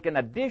has taken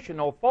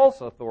additional false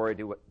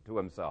authority to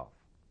himself.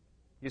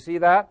 You see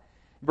that?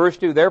 Verse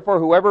 2, therefore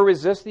whoever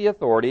resists the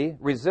authority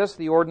resists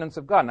the ordinance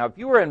of God. Now, if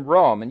you were in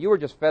Rome and you were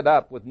just fed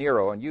up with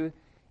Nero and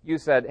you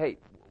said, hey,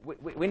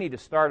 we need to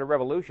start a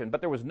revolution,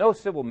 but there was no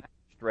civil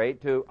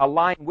magistrate to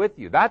align with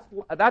you,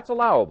 that's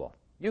allowable.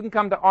 You can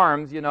come to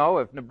arms,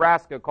 if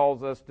Nebraska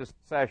calls us to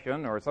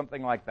secession or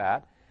something like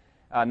that.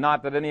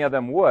 Not that any of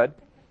them would.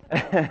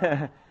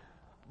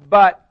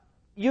 But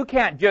you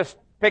can't just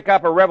pick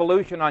up a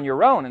revolution on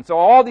your own. And so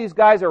all these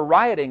guys are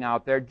rioting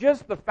out there.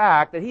 Just the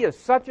fact that he is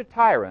such a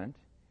tyrant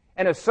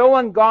and is so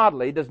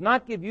ungodly does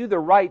not give you the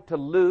right to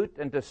loot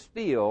and to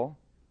steal,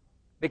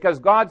 because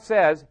God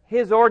says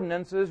his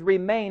ordinances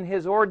remain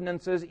his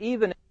ordinances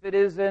even if it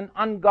is an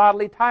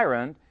ungodly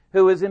tyrant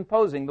who is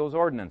imposing those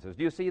ordinances.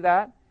 Do you see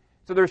that?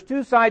 So there's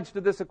two sides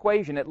to this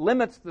equation. It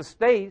limits the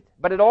state,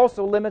 but it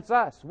also limits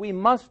us. We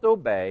must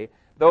obey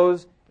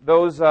those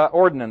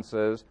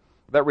ordinances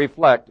that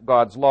reflect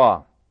God's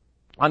law.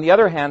 On the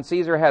other hand,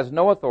 Caesar has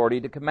no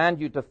authority to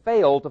command you to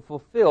fail to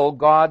fulfill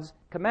God's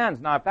commands.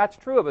 Now, if that's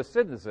true of a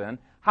citizen,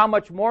 how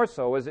much more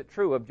so is it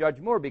true of Judge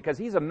Moore? Because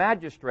he's a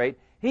magistrate.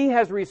 He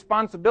has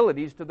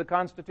responsibilities to the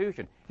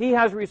Constitution. He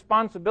has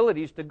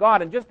responsibilities to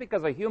God. And just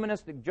because a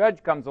humanistic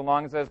judge comes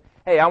along and says,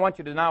 hey, I want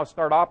you to now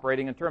start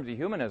operating in terms of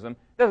humanism,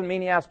 doesn't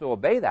mean he has to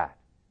obey that.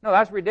 No,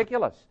 that's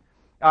ridiculous.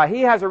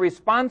 He has a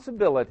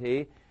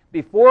responsibility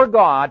before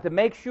God to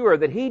make sure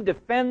that he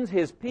defends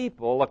his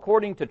people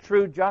according to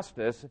true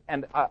justice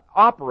and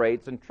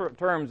operates in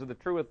terms of the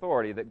true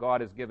authority that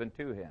God has given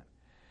to him.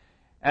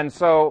 And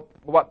so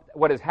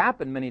what has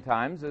happened many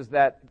times is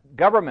that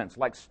governments,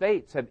 like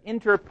states, have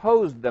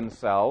interposed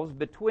themselves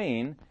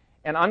between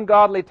an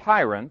ungodly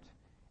tyrant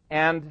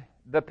and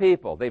the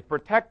people. They've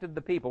protected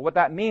the people. What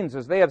that means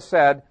is they have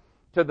said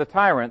to the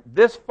tyrant,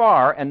 this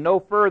far and no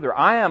further.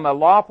 I am a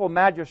lawful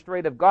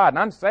magistrate of God. And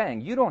I'm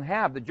saying you don't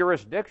have the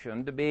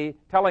jurisdiction to be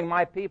telling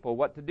my people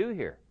what to do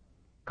here.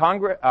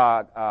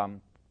 The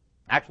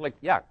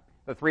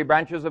three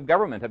branches of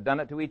government have done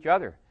it to each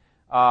other.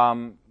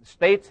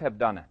 States have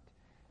done it.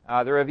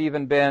 There have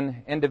even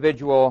been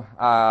individual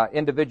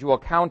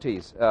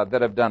counties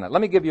that have done it.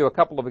 Let me give you a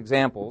couple of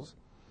examples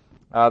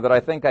that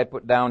I think I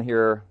put down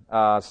here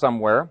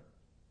somewhere.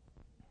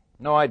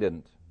 No, I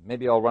didn't.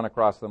 Maybe I'll run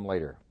across them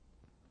later.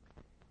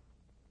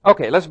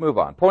 Okay, let's move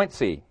on. Point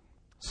C.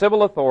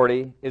 Civil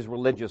authority is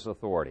religious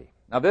authority.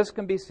 Now, this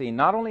can be seen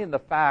not only in the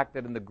fact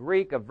that in the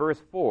Greek of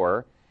verse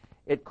 4,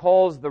 it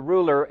calls the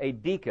ruler a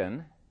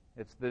deacon.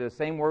 It's the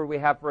same word we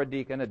have for a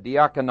deacon, a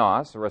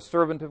diakonos, or a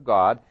servant of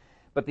God.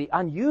 But the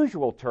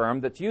unusual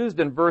term that's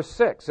used in verse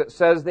 6, it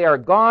says they are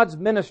God's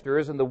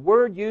ministers, and the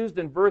word used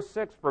in verse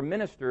 6 for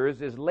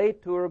ministers is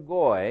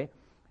liturgoi,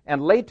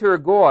 and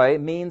liturgoi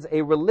means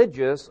a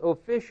religious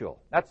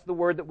official. That's the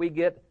word that we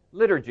get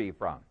liturgy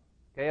from,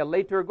 okay, a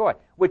liturgoi,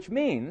 which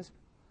means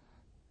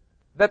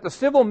that the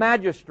civil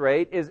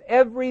magistrate is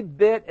every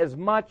bit as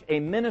much a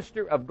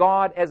minister of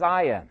God as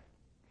I am.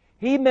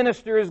 He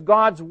ministers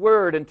God's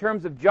word in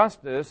terms of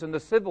justice in the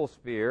civil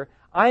sphere.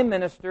 I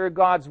minister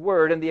God's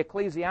word in the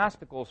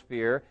ecclesiastical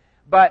sphere,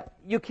 but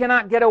you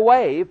cannot get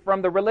away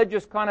from the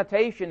religious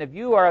connotation. If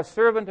you are a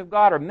servant of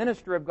God or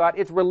minister of God,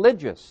 it's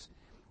religious.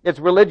 It's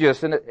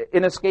religious and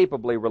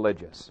inescapably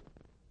religious.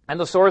 And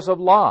the source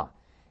of law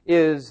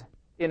is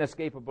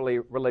inescapably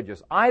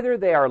religious. Either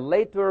they are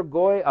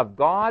liturgoi of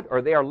God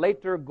or they are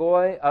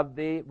liturgoi of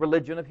the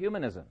religion of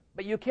humanism.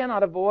 But you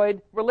cannot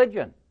avoid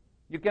religion.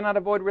 You cannot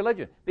avoid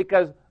religion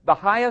because the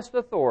highest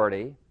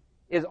authority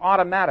is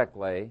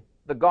automatically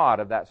the God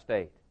of that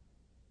state.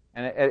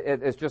 And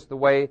it's just the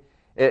way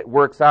it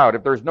works out.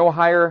 If there's no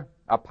higher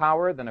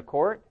power than a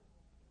court,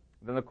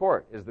 then the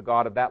court is the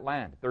God of that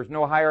land. If there's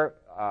no higher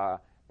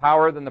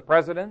power than the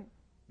president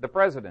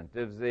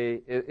is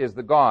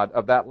the God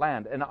of that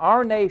land. And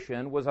our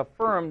nation was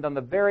affirmed on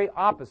the very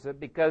opposite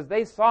because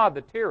they saw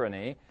the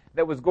tyranny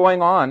that was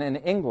going on in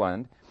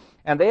England,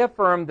 and they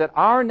affirmed that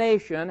our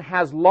nation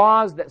has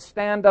laws that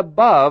stand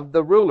above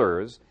the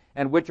rulers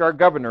and which our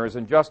governors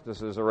and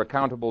justices are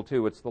accountable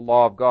to. It's the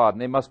law of God,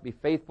 and they must be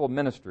faithful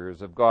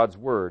ministers of God's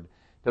word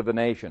to the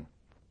nation.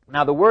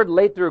 Now, the word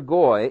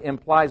liturgoi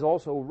implies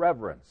also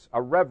reverence,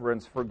 a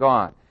reverence for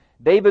God.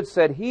 David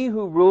said, he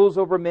who rules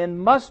over men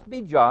must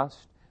be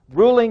just,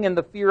 ruling in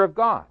the fear of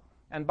God.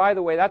 And by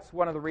the way, that's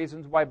one of the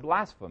reasons why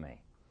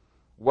blasphemy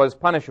was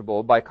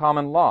punishable by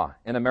common law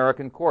in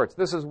American courts.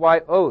 This is why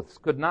oaths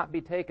could not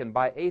be taken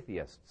by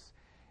atheists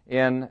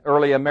in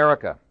early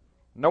America.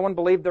 No one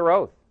believed their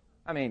oath.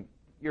 I mean,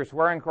 you're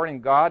swearing according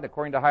to God,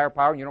 according to higher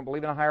power, and you don't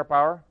believe in a higher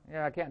power?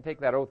 Yeah, I can't take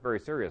that oath very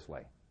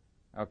seriously.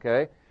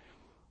 Okay?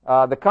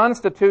 The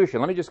Constitution,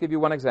 let me just give you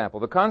one example.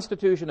 The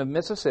Constitution of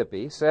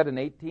Mississippi said in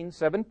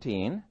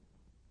 1817,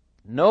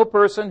 no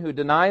person who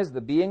denies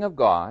the being of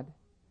God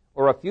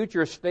or a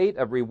future state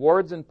of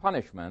rewards and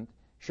punishment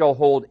shall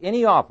hold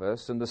any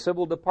office in the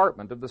civil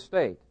department of the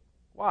state.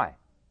 Why?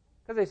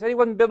 Because they said he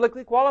wasn't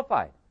biblically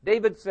qualified.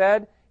 David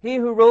said, he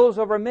who rules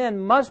over men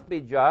must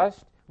be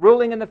just,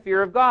 ruling in the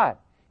fear of God.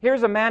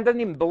 Here's a man who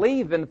doesn't even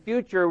believe in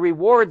future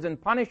rewards and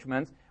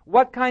punishments.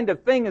 What kind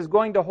of thing is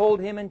going to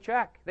hold him in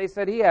check? They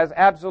said he has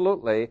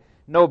absolutely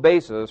no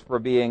basis for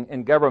being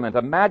in government.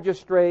 A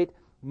magistrate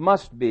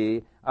must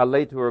be a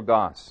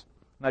leiturgos.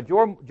 Now,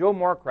 Joe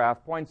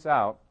Morecraft points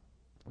out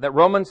that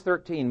Romans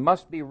 13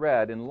 must be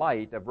read in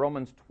light of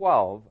Romans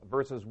 12,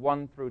 verses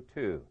 1 through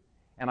 2.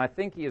 And I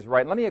think he is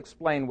right. Let me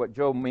explain what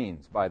Joe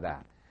means by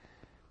that.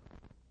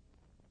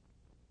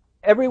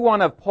 Every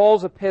one of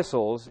Paul's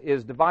epistles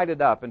is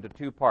divided up into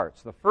two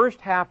parts. The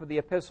first half of the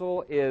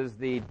epistle is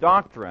the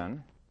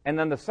doctrine, and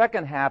then the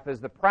second half is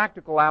the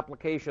practical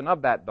application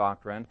of that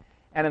doctrine.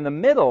 And in the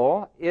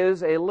middle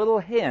is a little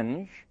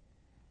hinge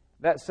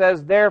that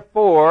says,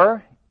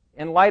 therefore,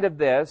 in light of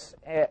this,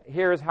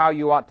 here's how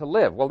you ought to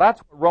live. Well,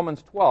 that's what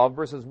Romans 12,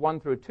 verses 1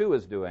 through 2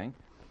 is doing.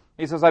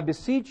 He says, I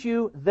beseech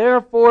you,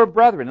 therefore,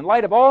 brethren, in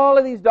light of all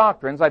of these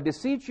doctrines, I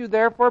beseech you,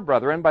 therefore,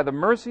 brethren, by the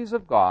mercies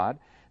of God,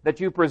 that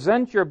you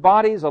present your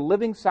bodies a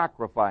living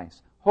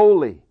sacrifice,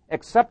 holy,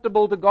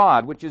 acceptable to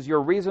God, which is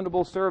your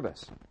reasonable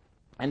service.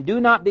 And do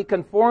not be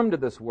conformed to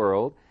this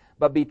world,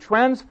 but be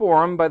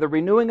transformed by the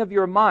renewing of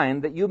your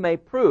mind, that you may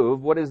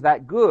prove what is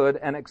that good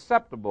and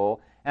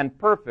acceptable and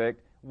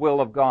perfect will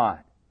of God.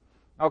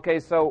 Okay,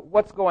 so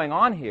what's going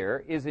on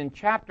here is in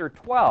chapter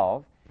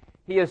 12,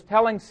 he is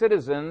telling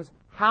citizens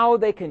how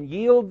they can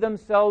yield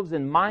themselves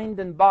in mind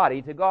and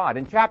body to God.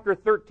 In chapter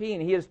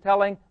 13, he is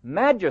telling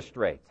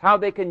magistrates how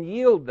they can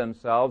yield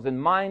themselves in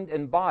mind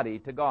and body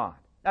to God.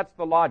 That's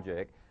the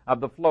logic of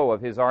the flow of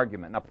his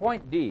argument. Now,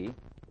 point D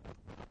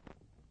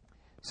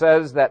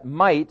says that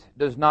might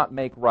does not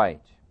make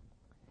right.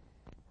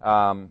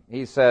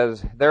 He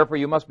says, therefore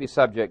you must be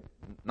subject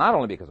not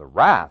only because of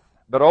wrath,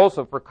 but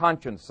also for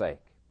conscience sake.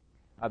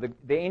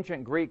 The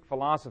ancient Greek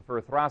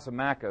philosopher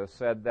Thrasymachus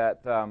said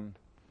that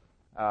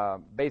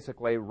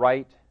basically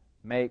right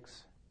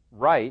makes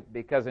right,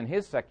 because in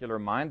his secular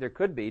mind there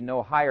could be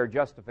no higher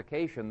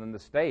justification than the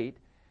state.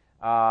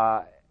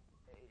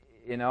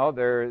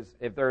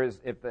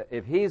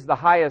 If he's the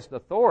highest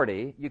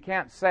authority, you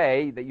can't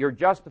say that you're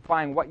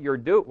justifying what you're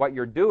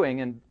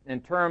doing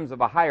in terms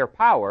of a higher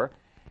power.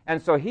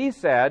 And so he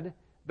said,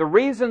 the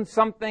reason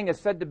something is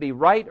said to be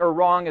right or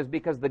wrong is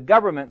because the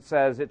government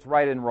says it's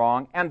right and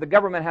wrong, and the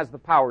government has the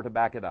power to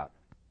back it up.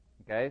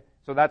 Okay?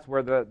 So that's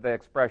where the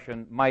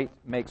expression might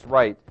makes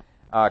right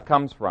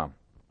comes from.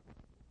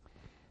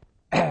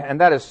 And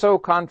that is so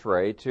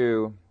contrary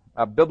to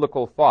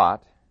biblical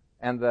thought,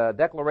 and the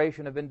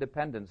Declaration of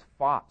Independence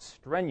fought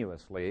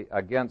strenuously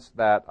against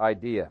that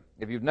idea.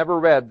 If you've never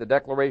read the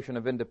Declaration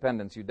of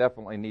Independence, you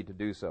definitely need to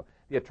do so.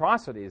 The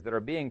atrocities that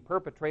are being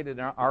perpetrated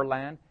in our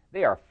land,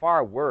 they are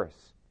far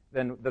worse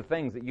than the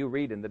things that you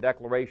read in the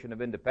Declaration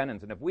of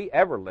Independence. And if we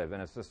ever live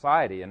in a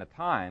society, in a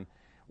time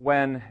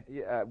when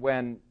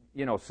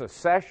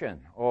secession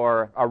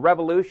or a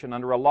revolution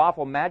under a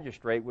lawful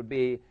magistrate would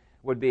be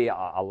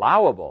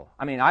allowable,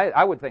 I mean,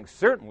 I would think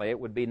certainly it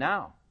would be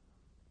now.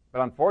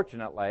 But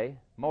unfortunately,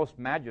 most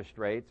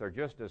magistrates are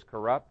just as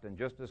corrupt and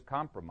just as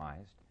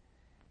compromised.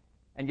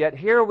 And yet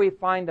here we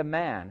find a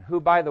man who,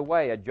 by the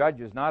way, a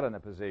judge is not in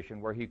a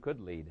position where he could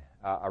lead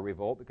a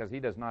revolt because he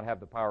does not have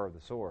the power of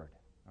the sword.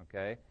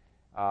 Okay?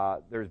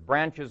 There's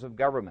branches of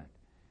government.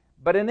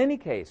 But in any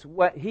case,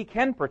 he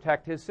can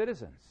protect his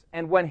citizens.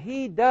 And when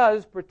he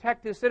does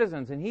protect his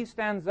citizens and he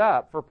stands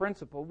up for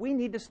principle, we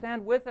need to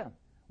stand with him.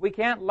 We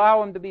can't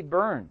allow him to be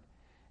burned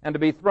and to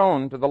be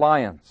thrown to the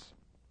lions.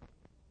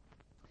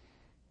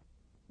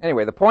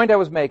 Anyway, the point I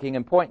was making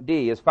in point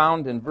D is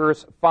found in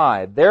verse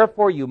 5.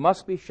 Therefore you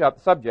must be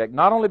subject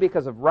not only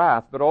because of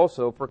wrath, but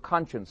also for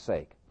conscience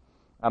sake.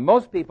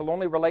 Most people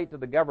only relate to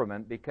the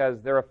government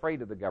because they're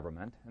afraid of the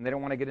government, and they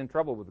don't want to get in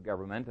trouble with the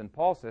government. And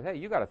Paul says, hey,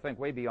 you've got to think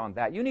way beyond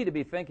that. You need to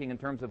be thinking in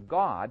terms of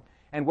God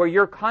and where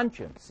your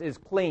conscience is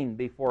clean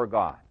before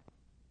God.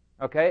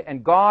 Okay?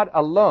 And God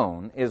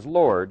alone is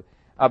Lord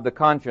of the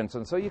conscience.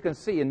 And so you can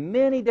see in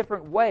many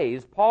different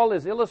ways, Paul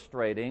is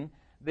illustrating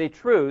the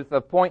truth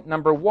of point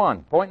number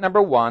one. Point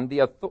number one,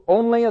 the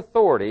only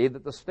authority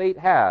that the state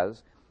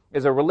has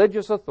is a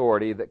religious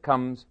authority that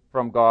comes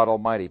from God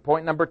Almighty.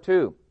 Point number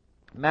two,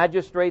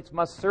 magistrates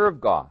must serve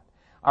God,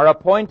 are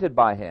appointed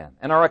by Him,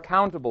 and are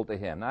accountable to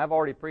Him. Now, I've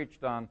already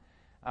preached on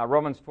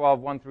Romans 12,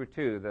 1 through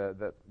 2,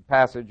 the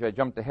passage. I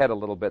jumped ahead a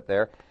little bit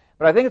there.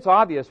 But I think it's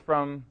obvious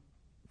from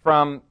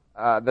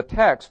the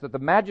text that the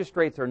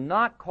magistrates are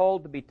not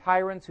called to be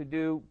tyrants who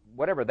do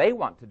whatever they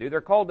want to do.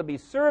 They're called to be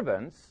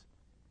servants.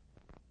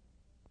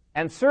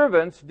 And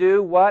servants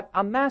do what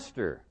a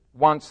master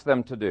wants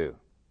them to do.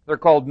 They're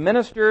called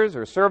ministers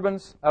or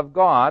servants of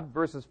God,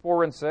 verses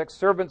 4 and 6,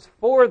 servants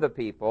for the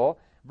people,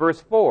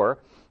 verse 4.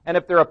 And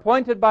if they're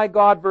appointed by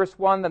God, verse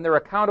 1, then they're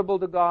accountable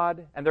to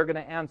God, and they're going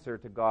to answer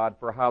to God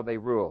for how they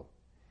rule.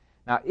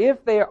 Now,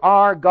 if they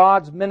are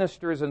God's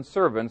ministers and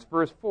servants,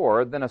 verse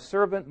 4, then a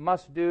servant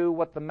must do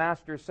what the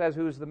master says.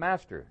 Who's the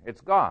master?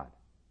 It's God,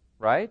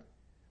 right?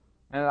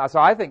 And so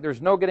I think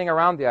there's no getting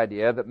around the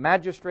idea that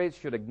magistrates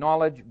should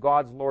acknowledge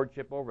God's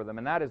lordship over them.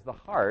 And that is the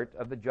heart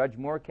of the Judge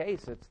Moore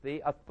case. It's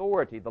the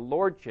authority, the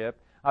lordship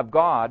of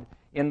God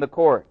in the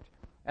court.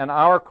 And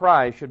our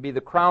cry should be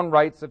the crown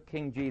rights of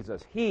King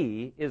Jesus.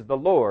 He is the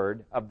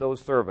Lord of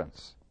those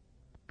servants.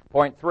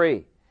 Point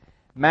 3.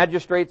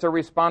 Magistrates are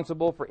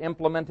responsible for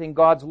implementing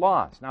God's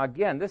laws. Now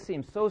again, this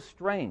seems so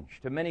strange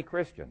to many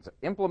Christians.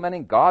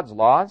 Implementing God's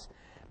laws?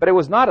 But it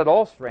was not at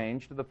all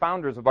strange to the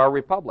founders of our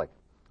republic.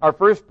 Our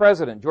first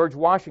president, George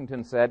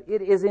Washington, said,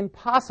 "It is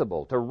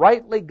impossible to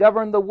rightly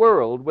govern the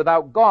world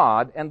without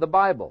God and the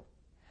Bible."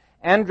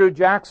 Andrew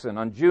Jackson,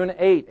 on June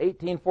 8,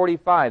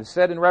 1845,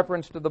 said in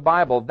reference to the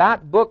Bible,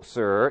 "That book,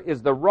 sir,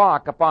 is the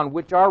rock upon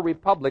which our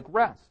republic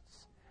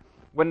rests."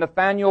 When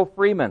Nathaniel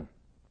Freeman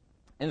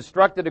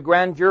instructed a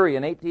grand jury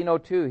in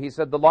 1802, he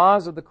said, "The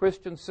laws of the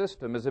Christian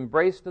system, as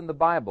embraced in the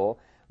Bible,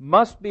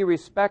 must be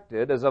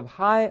respected as of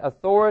high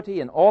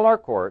authority in all our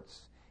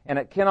courts, and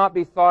it cannot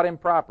be thought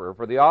improper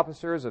for the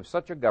officers of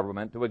such a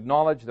government to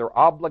acknowledge their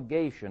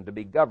obligation to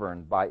be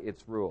governed by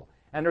its rule."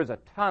 And there's a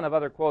ton of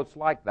other quotes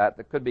like that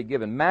could be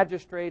given.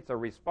 Magistrates are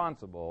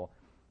responsible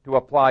to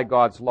apply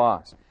God's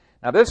laws.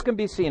 Now, this can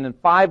be seen in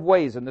 5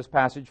 ways in this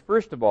passage.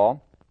 First of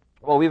all,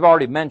 well, we've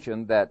already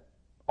mentioned that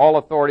all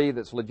authority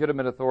that's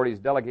legitimate authority is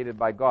delegated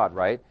by God,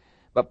 right?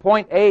 But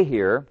point A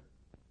here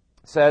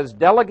says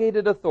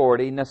delegated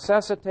authority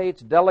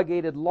necessitates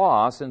delegated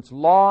law, since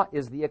law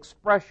is the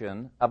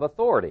expression of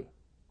authority.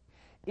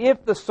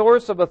 If the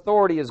source of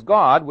authority is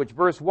God, which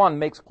verse 1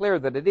 makes clear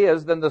that it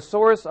is, then the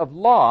source of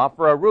law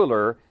for a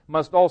ruler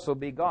must also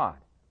be God.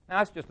 Now,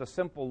 that's just a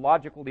simple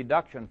logical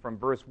deduction from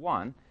verse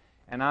 1,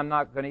 and I'm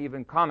not going to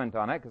even comment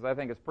on it because I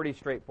think it's pretty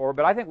straightforward,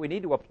 but I think we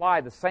need to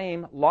apply the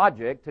same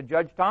logic to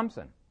Judge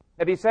Thompson.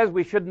 If he says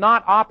we should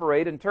not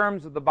operate in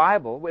terms of the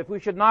Bible, if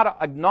we should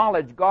not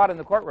acknowledge God in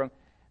the courtroom,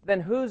 then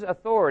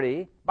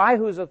by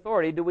whose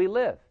authority do we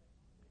live?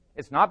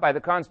 It's not by the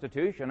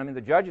Constitution. I mean,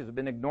 the judges have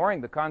been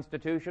ignoring the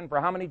Constitution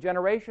for how many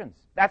generations?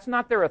 That's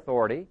not their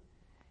authority.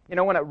 You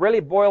know, when it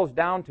really boils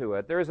down to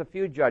it, there's a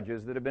few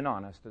judges that have been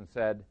honest and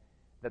said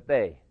that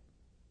they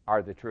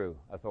are the true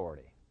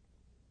authority.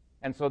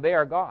 And so they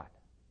are God.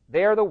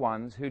 They are the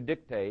ones who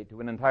dictate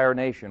to an entire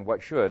nation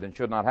what should and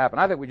should not happen.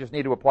 I think we just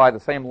need to apply the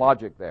same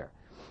logic there.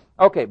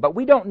 Okay, but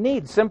we don't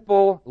need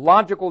simple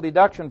logical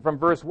deduction from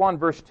verse 1.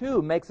 Verse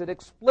 2 makes it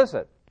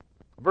explicit.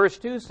 Verse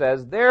 2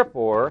 says,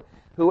 "Therefore,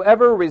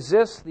 whoever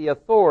resists the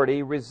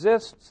authority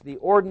resists the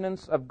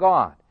ordinance of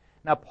God."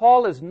 Now,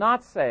 Paul is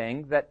not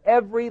saying that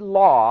every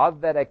law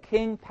that a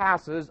king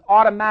passes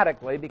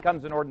automatically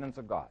becomes an ordinance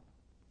of God.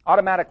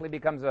 Automatically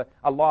becomes a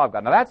law of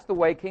God. Now, that's the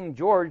way King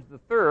George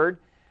III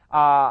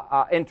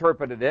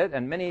interpreted it,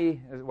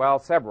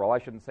 and several, I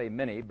shouldn't say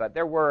many, but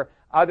there were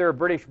other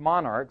British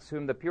monarchs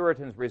whom the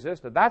Puritans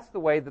resisted. That's the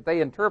way that they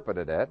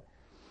interpreted it.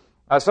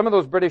 Some of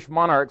those British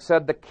monarchs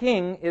said the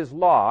king is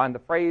law, and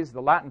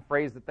the Latin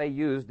phrase that they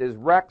used is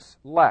rex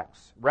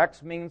lex.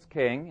 Rex means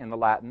king in the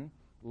Latin,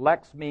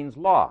 lex means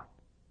law.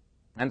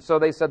 And so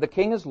they said the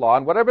king is law,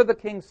 and whatever the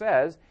king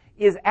says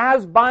is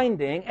as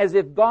binding as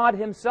if God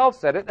himself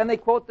said it. And they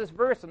quote this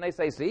verse, and they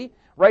say, see,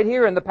 right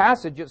here in the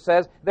passage it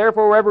says,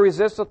 "Therefore whoever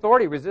resists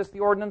authority resists the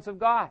ordinance of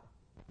God."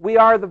 We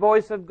are the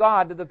voice of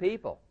God to the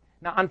people.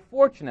 Now,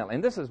 unfortunately,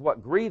 and this is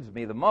what grieves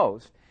me the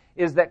most,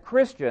 is that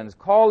Christians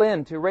call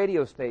in to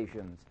radio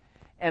stations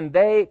and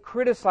they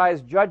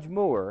criticize Judge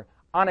Moore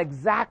on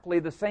exactly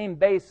the same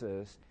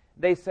basis.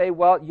 They say,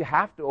 well, you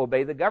have to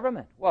obey the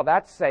government. Well,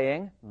 that's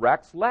saying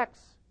rex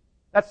lex.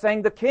 That's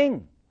saying the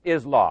king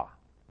is law.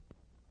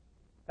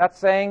 That's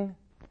saying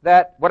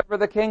that whatever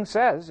the king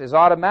says is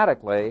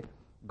automatically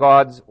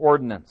God's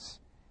ordinance.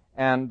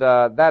 And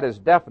that is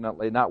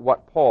definitely not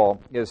what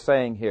Paul is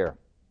saying here.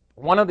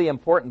 One of the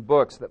important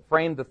books that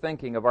framed the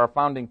thinking of our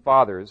founding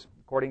fathers,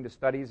 according to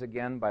studies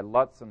again by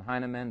Lutz and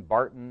Heinemann,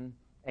 Barton,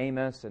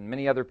 Amos, and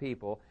many other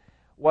people,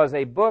 was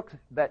a book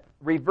that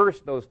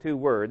reversed those two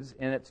words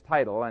in its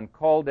title and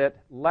called it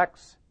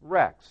Lex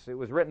Rex. It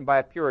was written by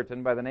a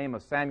Puritan by the name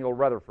of Samuel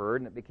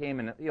Rutherford, and it became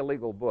an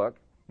illegal book.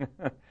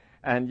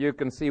 And you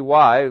can see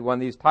why when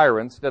these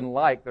tyrants didn't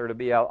like there to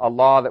be a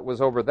law that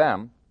was over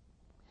them.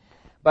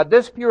 But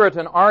this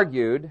Puritan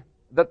argued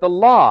that the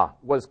law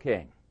was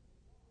king,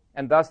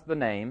 and thus the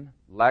name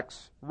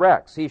Lex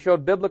Rex. He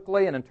showed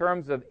biblically and in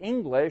terms of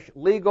English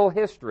legal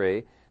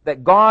history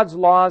that God's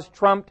laws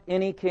trumped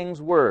any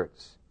king's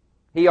words.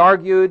 He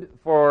argued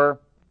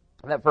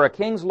that for a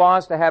king's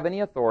laws to have any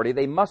authority,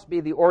 they must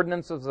be the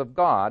ordinances of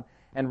God,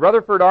 and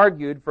Rutherford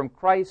argued from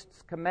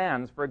Christ's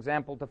commands, for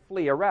example, to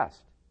flee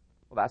arrest.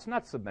 Well, that's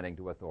not submitting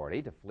to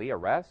authority, to flee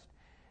arrest.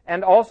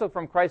 And also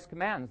from Christ's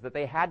commands that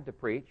they had to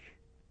preach,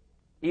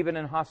 even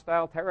in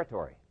hostile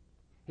territory.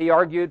 He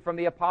argued from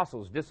the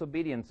apostles'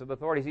 disobedience of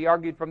authorities. He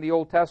argued from the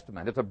Old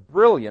Testament. It's a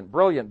brilliant,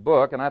 brilliant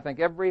book, and I think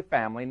every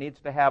family needs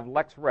to have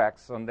Lex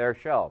Rex on their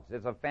shelves.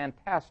 It's a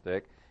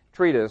fantastic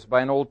treatise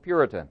by an old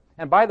Puritan.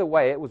 And by the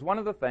way, it was one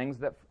of the things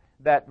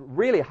that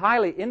really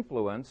highly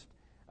influenced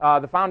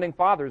the founding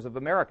fathers of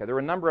America. There were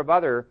a number of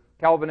other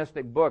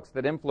Calvinistic books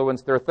that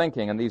influenced their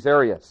thinking in these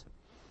areas.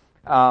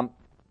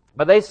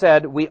 But they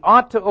said, we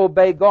ought to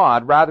obey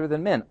God rather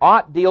than men.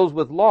 Ought deals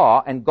with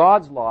law, and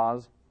God's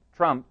laws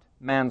trumped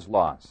man's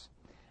laws.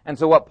 And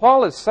so what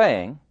Paul is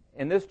saying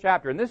in this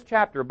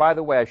chapter, by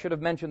the way, I should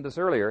have mentioned this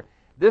earlier,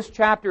 this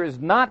chapter is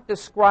not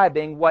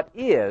describing what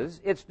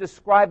is, it's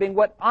describing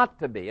what ought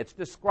to be. It's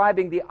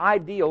describing the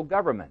ideal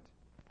government.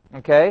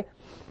 Okay?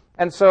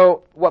 And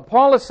so what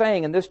Paul is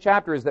saying in this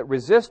chapter is that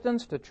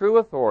resistance to true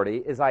authority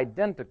is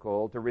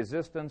identical to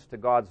resistance to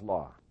God's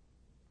law.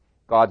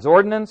 God's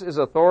ordinance is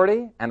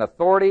authority, and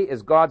authority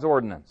is God's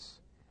ordinance.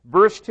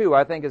 Verse 2,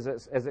 I think, is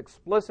as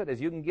explicit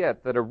as you can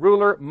get, that a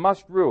ruler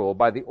must rule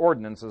by the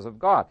ordinances of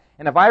God.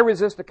 And if I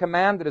resist a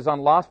command that is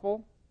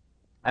unlawful,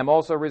 I'm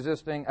also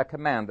resisting a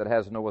command that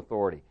has no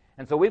authority.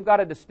 And so we've got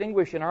to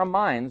distinguish in our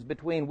minds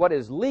between what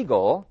is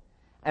legal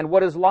and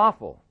what is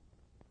lawful.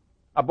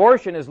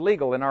 Abortion is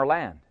legal in our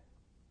land,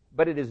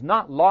 but it is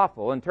not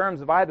lawful in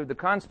terms of either the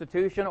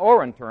Constitution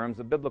or in terms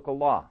of biblical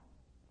law.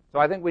 So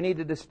I think we need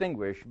to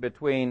distinguish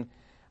between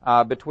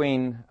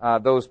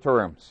those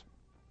terms.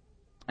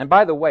 And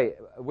by the way,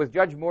 with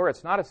Judge Moore,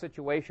 it's not a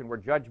situation where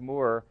Judge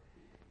Moore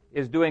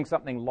is doing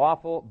something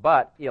lawful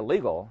but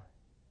illegal.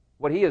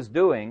 What he is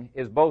doing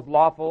is both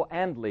lawful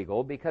and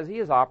legal because he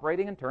is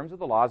operating in terms of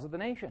the laws of the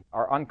nation.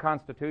 Are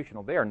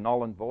unconstitutional. They are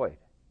null and void.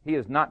 He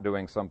is not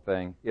doing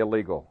something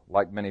illegal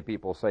like many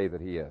people say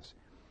that he is.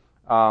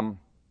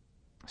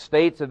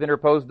 States have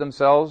interposed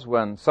themselves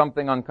when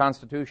something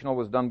unconstitutional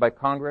was done by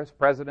Congress.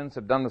 Presidents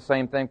have done the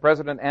same thing.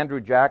 President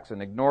Andrew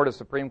Jackson ignored a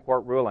Supreme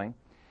Court ruling,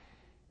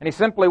 and he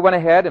simply went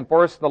ahead and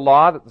enforced the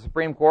law that the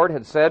Supreme Court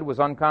had said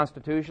was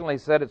unconstitutional. He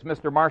said, it's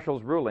Mr.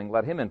 Marshall's ruling,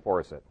 let him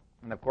enforce it.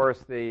 And of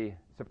course, the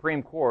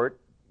Supreme Court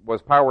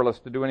was powerless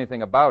to do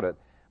anything about it.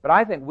 But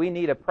I think we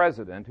need a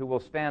president who will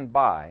stand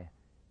by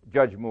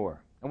Judge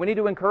Moore. And we need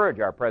to encourage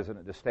our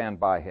president to stand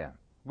by him.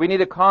 We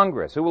need a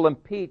Congress who will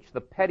impeach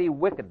the petty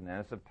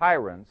wickedness of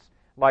tyrants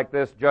like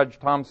this Judge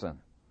Thompson.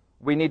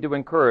 We need to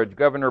encourage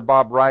Governor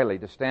Bob Riley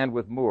to stand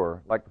with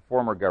Moore like the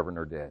former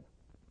governor did.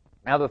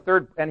 Now the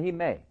third, and he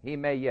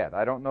may yet.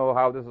 I don't know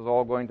how this is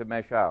all going to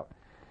mesh out.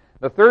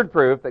 The third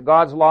proof that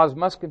God's laws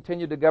must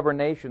continue to govern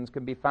nations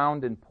can be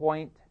found in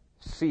point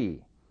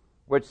C,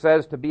 which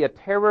says to be a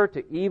terror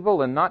to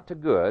evil and not to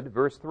good,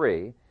 verse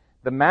 3,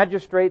 the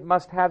magistrate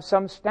must have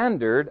some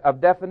standard of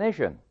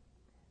definition.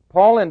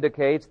 Paul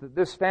indicates that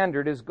this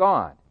standard is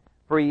God,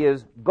 for he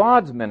is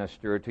God's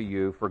minister to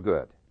you for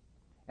good.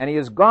 And he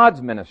is God's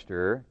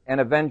minister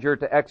and avenger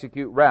to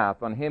execute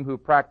wrath on him who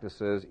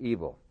practices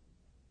evil.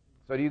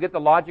 So do you get the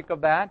logic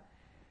of that?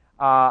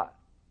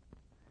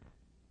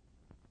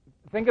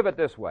 Think of it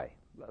this way.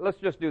 Let's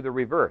just do the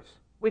reverse.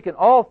 We can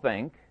all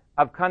think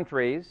of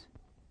countries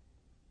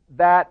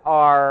that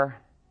are,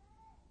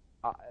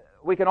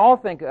 we can all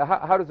think,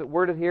 how does it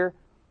word it here?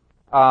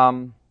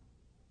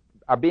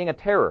 Are being a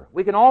terror.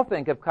 We can all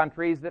think of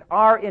countries that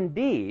are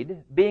indeed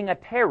being a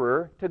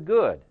terror to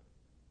good.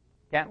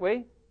 Can't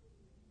we?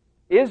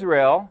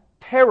 Israel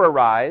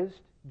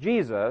terrorized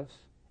Jesus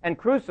and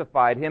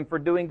crucified him for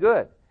doing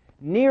good.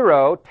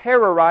 Nero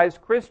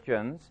terrorized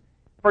Christians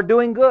for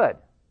doing good.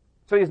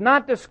 So he's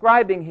not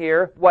describing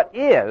here what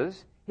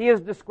is, he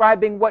is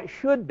describing what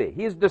should be.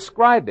 He is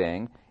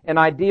describing an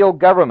ideal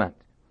government.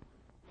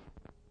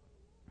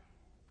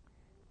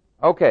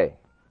 Okay.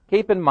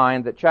 Keep in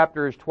mind that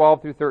chapters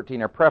 12 through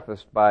 13 are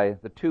prefaced by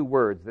the two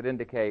words that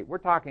indicate we're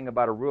talking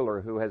about a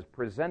ruler who has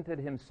presented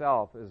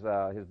himself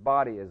as his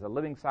body as a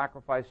living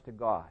sacrifice to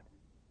God,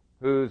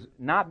 who's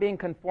not being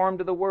conformed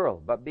to the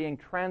world, but being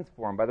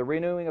transformed by the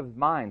renewing of his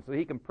mind so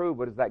he can prove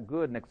what is that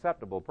good and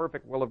acceptable,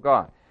 perfect will of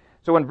God.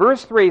 So when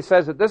verse 3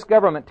 says that this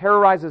government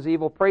terrorizes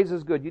evil,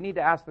 praises good, you need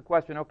to ask the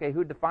question, okay,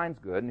 who defines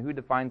good and who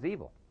defines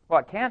evil?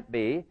 Well, it can't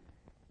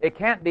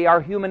be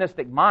our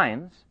humanistic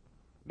minds,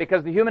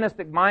 because the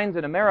humanistic minds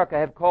in America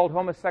have called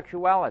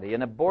homosexuality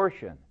and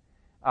abortion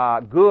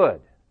good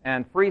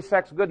and free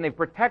sex good, and they've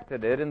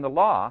protected it in the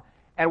law.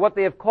 And what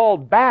they have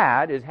called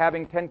bad is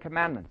having 10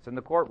 commandments in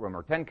the courtroom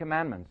or 10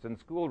 commandments in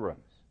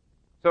schoolrooms.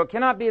 So it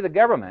cannot be the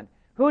government.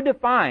 Who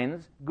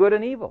defines good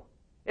and evil?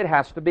 It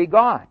has to be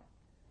God.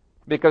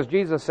 Because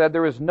Jesus said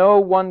there is no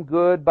one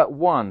good but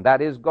one,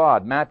 that is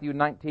God. Matthew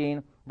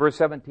 19, verse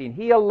 17.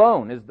 He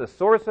alone is the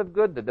source of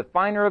good, the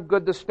definer of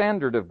good, the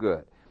standard of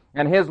good.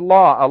 And his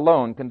law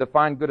alone can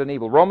define good and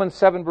evil. Romans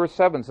 7, verse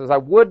 7 says, I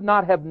would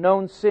not have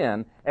known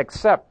sin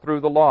except through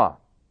the law.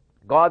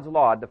 God's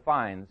law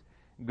defines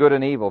good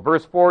and evil.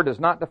 Verse 4 does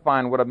not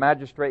define what a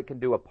magistrate can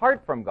do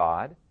apart from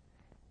God.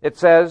 It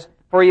says,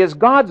 for he is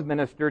God's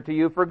minister to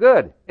you for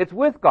good. It's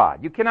with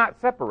God. You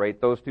cannot separate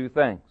those two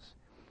things.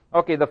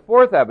 Okay, the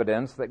fourth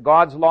evidence that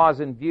God's law is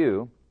in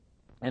view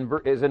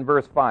is in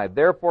verse 5.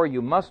 Therefore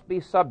you must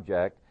be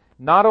subject,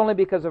 not only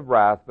because of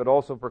wrath, but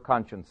also for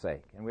conscience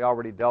sake. And we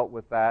already dealt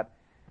with that.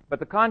 But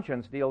the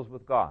conscience deals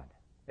with God.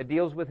 It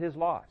deals with his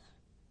laws.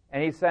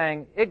 And he's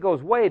saying it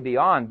goes way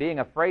beyond being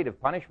afraid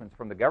of punishments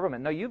from the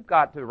government. No, you've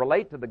got to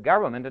relate to the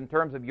government in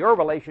terms of your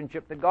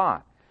relationship to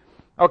God.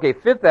 Okay,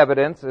 fifth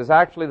evidence is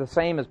actually the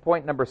same as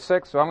point number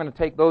 6, so I'm going to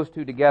take those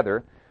two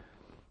together.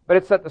 But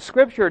it's that the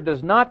Scripture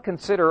does not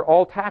consider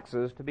all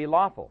taxes to be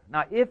lawful.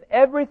 Now, if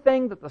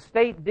everything that the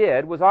state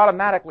did was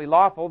automatically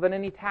lawful, then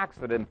any tax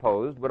that it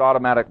imposed would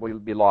automatically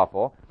be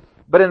lawful.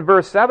 But in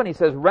verse 7, he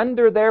says,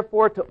 "Render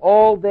therefore to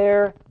all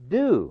their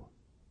due."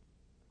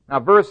 Now,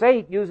 verse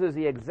 8 uses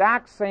the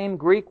exact same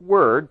Greek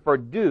word for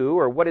due,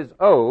 or what is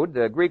owed.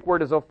 The Greek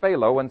word is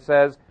ophelo, and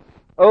says,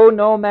 "Owe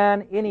no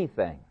man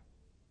anything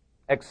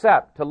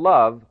except to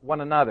love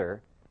one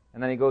another."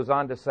 And then he goes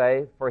on to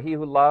say, "For he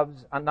who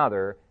loves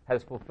another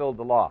has fulfilled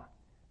the law."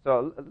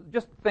 So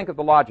just think of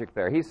the logic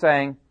there. He's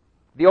saying,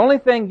 the only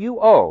thing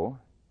you owe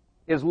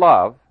is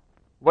love.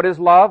 What is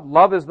love?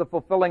 Love is the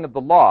fulfilling of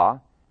the law.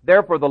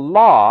 Therefore, the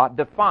law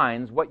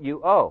defines what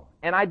you owe.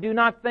 And I do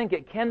not think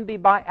it can be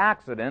by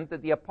accident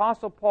that the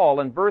Apostle Paul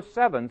in verse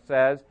 7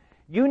 says,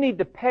 you need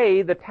to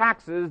pay the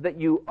taxes that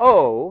you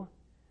owe,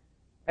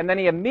 and then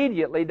he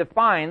immediately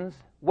defines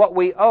what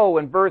we owe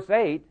in verse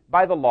 8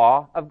 by the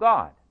law of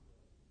God.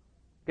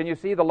 Can you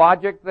see the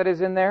logic that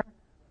is in there?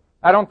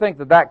 I don't think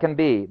that that can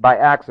be by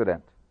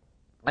accident.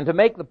 And to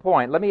make the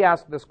point, let me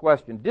ask this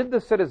question. Did the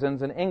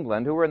citizens in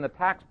England who were in the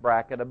tax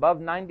bracket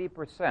above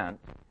 90%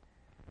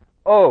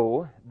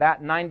 owe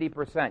that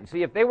 90%?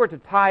 See, if they were to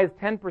tithe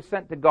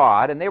 10% to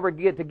God and they were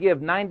to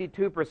give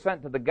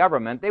 92% to the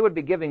government, they would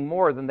be giving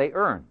more than they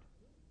earned.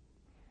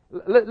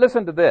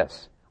 Listen to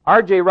this.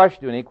 R.J.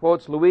 Rushdoony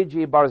quotes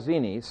Luigi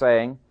Barzini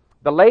saying,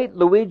 "The late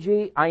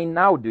Luigi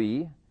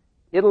Einaudi,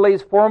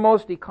 Italy's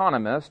foremost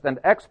economist and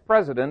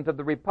ex-president of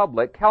the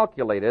Republic,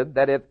 calculated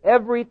that if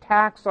every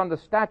tax on the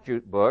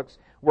statute books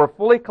were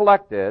fully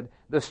collected,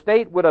 the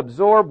state would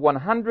absorb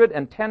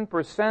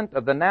 110%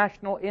 of the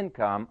national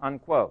income,"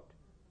 unquote.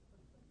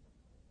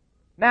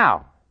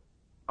 Now,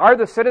 are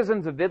the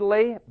citizens of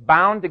Italy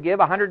bound to give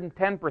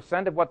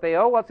 110% of what they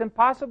owe? Well, it's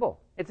impossible.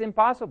 It's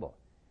impossible.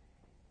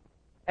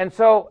 And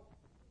so,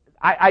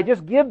 I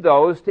just give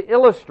those to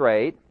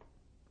illustrate,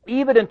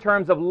 even in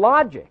terms of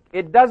logic,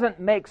 it doesn't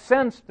make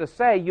sense to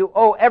say you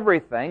owe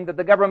everything that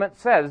the government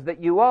says that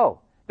you owe.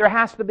 There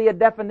has to be a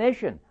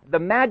definition. The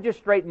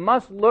magistrate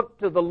must look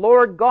to the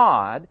Lord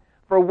God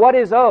for what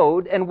is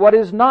owed and what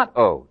is not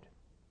owed.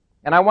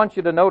 And I want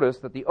you to notice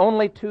that there's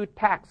only two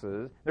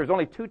taxes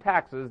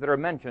that are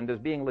mentioned as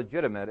being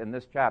legitimate in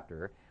this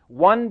chapter.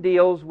 One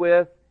deals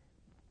with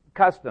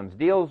customs,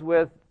 deals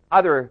with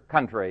other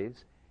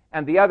countries,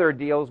 and the other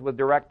deals with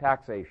direct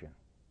taxation.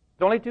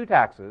 There's only two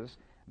taxes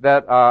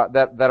that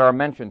are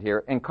mentioned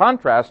here. In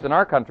contrast, in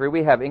our country,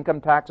 we have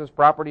income taxes,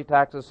 property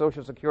taxes,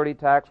 Social Security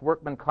tax,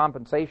 workman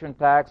compensation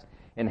tax,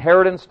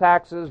 inheritance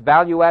taxes,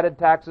 value-added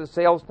taxes,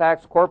 sales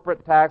tax,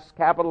 corporate tax,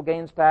 capital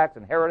gains tax,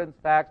 inheritance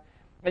tax,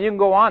 and you can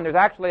go on. There's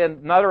actually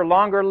another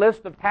longer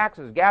list of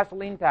taxes,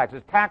 gasoline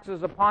taxes,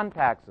 taxes upon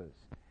taxes.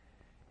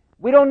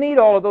 We don't need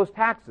all of those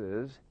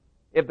taxes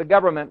if the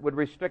government would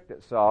restrict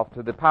itself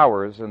to the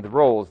powers and the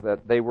roles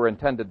that they were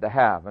intended to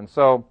have. And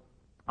so,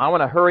 I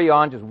want to hurry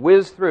on, just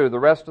whiz through the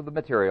rest of the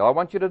material. I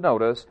want you to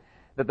notice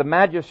that the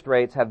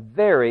magistrates have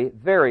very,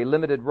 very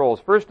limited roles.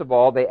 First of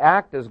all, they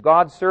act as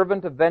God's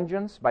servant of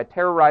vengeance by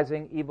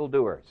terrorizing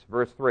evildoers.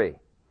 Verse 3.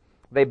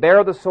 They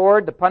bear the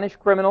sword to punish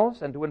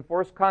criminals and to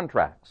enforce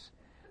contracts.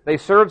 They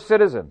serve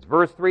citizens.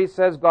 Verse 3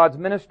 says God's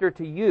minister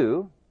to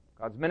you,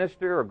 God's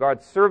minister or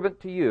God's servant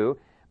to you,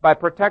 by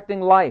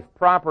protecting life,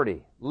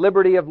 property,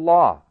 liberty of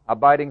law,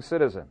 abiding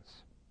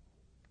citizens.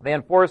 They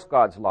enforce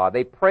God's law.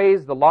 They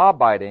praise the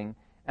law-abiding,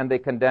 and they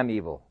condemn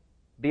evil.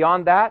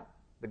 Beyond that,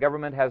 the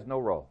government has no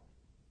role.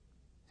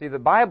 See, the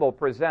Bible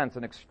presents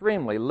an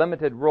extremely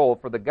limited role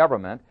for the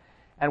government,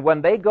 and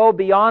when they go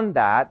beyond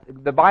that,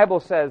 the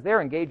Bible says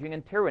they're engaging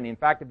in tyranny. In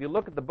fact, if you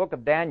look at the book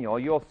of Daniel,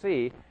 you'll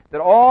see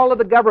that all of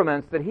the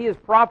governments that he is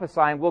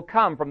prophesying will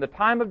come from the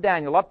time of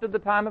Daniel up to the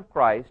time of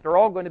Christ are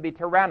all going to be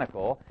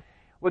tyrannical.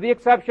 With the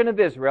exception of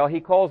Israel, he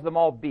calls them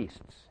all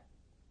beasts.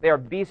 They are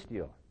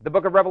bestial. The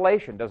book of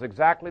Revelation does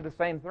exactly the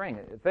same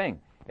thing.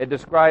 It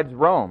describes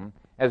Rome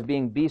as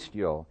being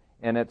bestial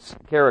in its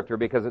character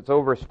because it's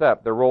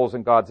overstepped their roles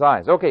in God's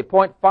eyes. Okay,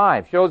 point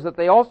 5 shows that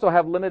they also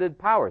have limited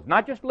powers.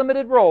 Not just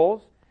limited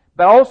roles,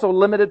 but also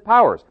limited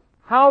powers.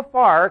 How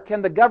far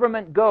can the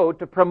government go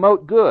to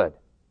promote good?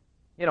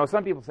 You know,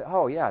 some people say,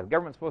 oh yeah, the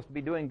government's supposed to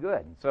be doing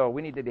good. So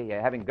we need to be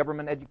having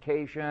government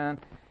education,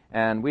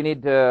 and we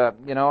need to,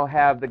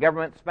 have the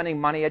government spending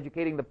money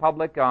educating the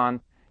public on,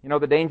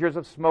 the dangers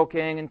of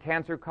smoking and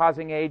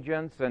cancer-causing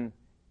agents, and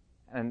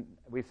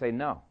we say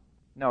no.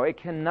 No, it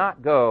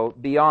cannot go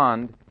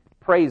beyond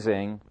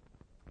praising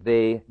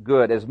the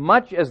good. As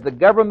much as the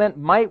government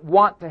might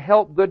want to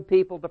help good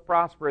people to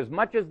prosper, as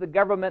much as the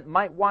government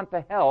might want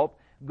to help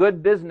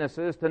good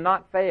businesses to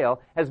not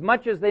fail, as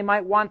much as they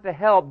might want to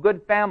help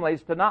good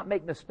families to not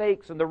make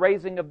mistakes in the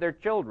raising of their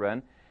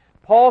children,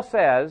 Paul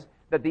says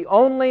that the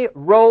only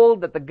role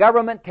that the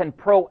government can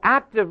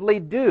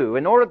proactively do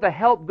in order to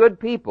help good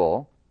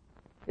people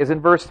is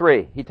in verse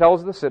 3. He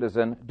tells the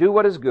citizen, do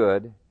what is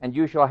good, and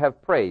you shall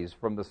have praise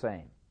from the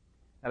same.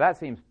 Now that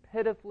seems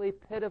pitifully,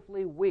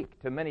 pitifully weak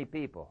to many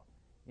people.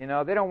 They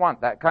don't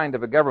want that kind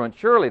of a government.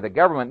 Surely the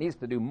government needs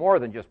to do more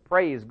than just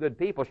praise good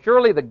people.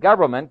 Surely the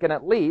government can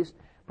at least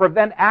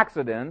prevent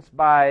accidents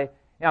by,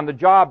 on the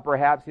job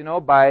perhaps,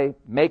 by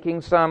making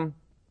some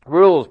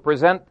rules,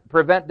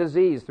 prevent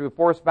disease through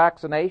forced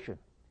vaccination,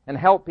 and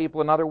help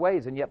people in other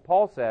ways. And yet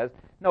Paul says,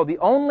 no, the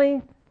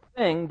only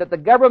thing that the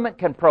government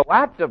can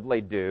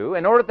proactively do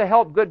in order to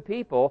help good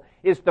people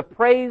is to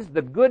praise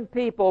the good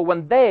people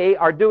when they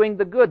are doing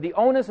the good. The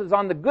onus is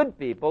on the good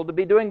people to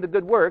be doing the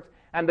good works,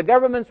 and the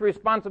government's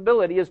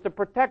responsibility is to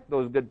protect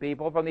those good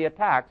people from the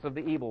attacks of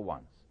the evil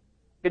ones.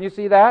 Can you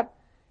see that?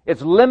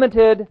 It's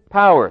limited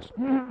powers.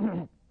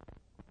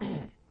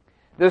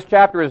 This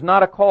chapter is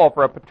not a call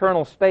for a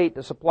paternal state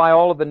to supply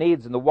all of the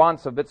needs and the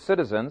wants of its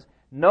citizens.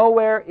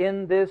 Nowhere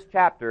in this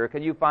chapter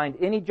can you find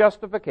any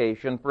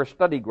justification for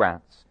study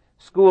grants,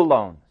 school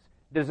loans,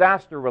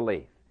 disaster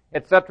relief,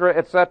 etc.,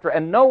 etc.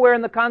 And nowhere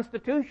in the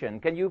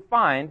Constitution can you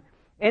find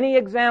any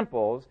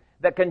examples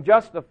that can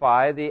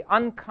justify the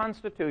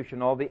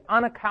unconstitutional, the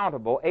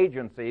unaccountable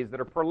agencies that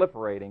are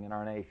proliferating in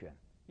our nation.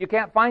 You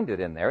can't find it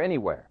in there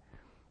anywhere.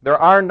 There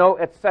are no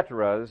et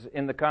ceteras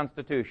in the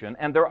Constitution,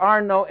 and there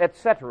are no et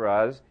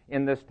ceteras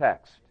in this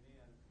text.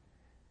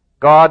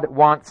 God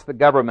wants the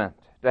government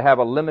to have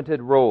a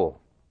limited role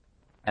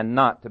and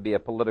not to be a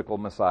political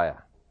messiah.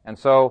 And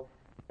so,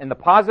 in the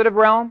positive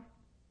realm,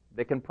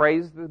 they can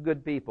praise the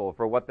good people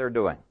for what they're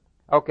doing.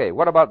 Okay,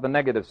 what about the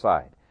negative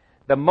side?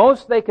 The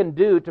most they can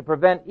do to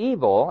prevent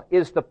evil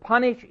is to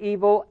punish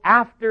evil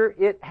after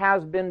it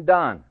has been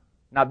done.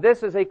 Now,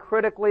 this is a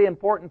critically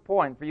important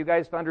point for you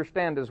guys to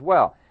understand as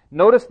well.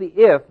 Notice the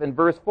if in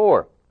verse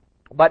 4.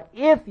 But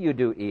if you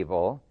do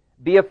evil,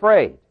 be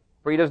afraid,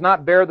 for he does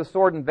not bear the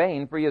sword in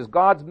vain, for he is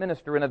God's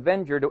minister and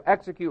avenger to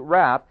execute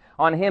wrath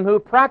on him who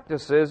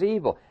practices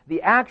evil.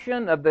 The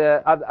action of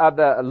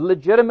the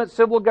legitimate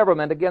civil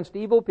government against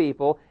evil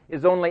people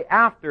is only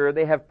after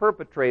they have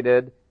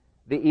perpetrated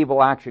the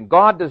evil action.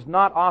 God does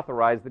not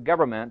authorize the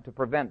government to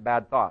prevent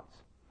bad thoughts.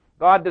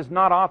 God does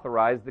not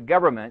authorize the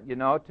government,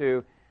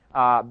 to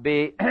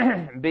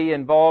be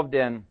involved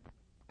in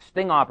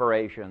sting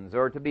operations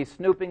or to be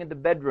snooping into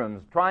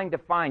bedrooms, trying to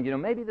find,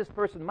 maybe this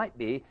person might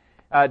be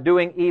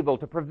doing evil,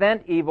 to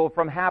prevent evil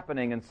from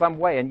happening in some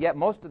way. And yet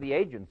most of the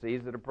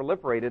agencies that are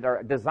proliferated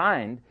are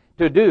designed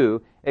to do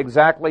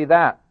exactly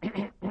that.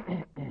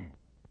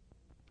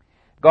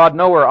 God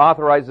nowhere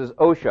authorizes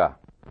OSHA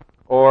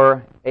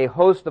or a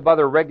host of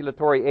other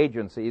regulatory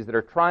agencies that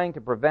are trying to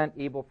prevent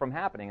evil from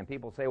happening. And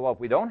people say, well, if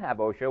we don't have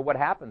OSHA, what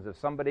happens if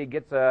somebody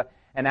gets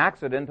an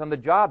accident on the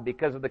job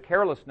because of the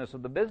carelessness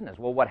of the business?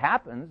 Well, what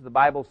happens, the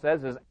Bible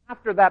says, is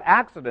after that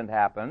accident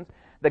happens,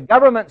 the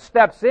government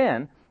steps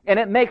in and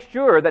it makes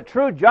sure that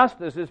true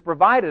justice is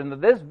provided and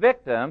that this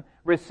victim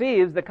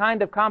receives the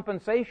kind of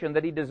compensation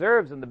that he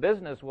deserves, and the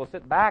business will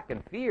sit back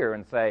in fear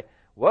and say,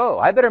 whoa,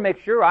 I better make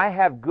sure I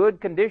have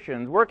good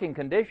conditions, working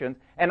conditions,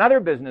 and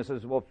other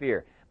businesses will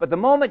fear. But the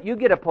moment you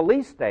get a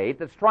police state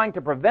that's trying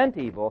to prevent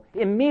evil,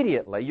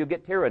 immediately you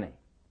get tyranny.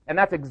 And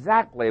that's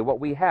exactly what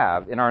we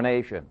have in our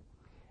nation.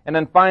 And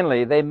then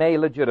finally, they may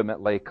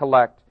legitimately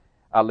collect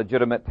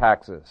legitimate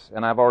taxes.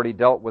 And I've already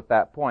dealt with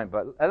that point.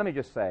 But let me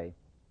just say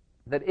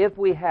that if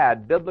we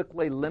had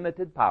biblically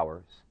limited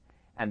powers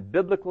and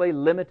biblically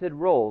limited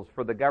roles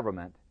for the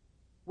government,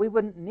 we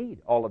wouldn't need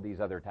all of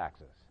these other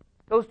taxes.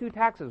 Those two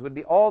taxes would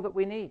be all that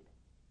we need.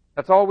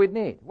 That's all we'd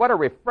need. What a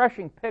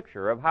refreshing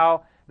picture of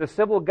how the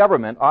civil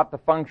government ought to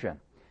function.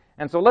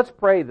 And so let's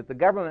pray that the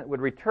government would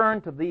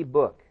return to the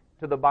book,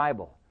 to the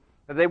Bible,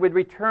 that they would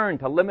return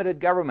to limited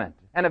government,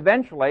 and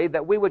eventually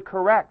that we would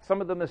correct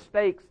some of the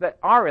mistakes that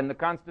are in the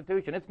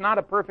Constitution. It's not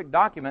a perfect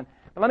document,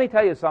 but let me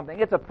tell you something.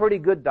 It's a pretty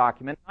good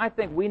document. I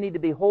think we need to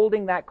be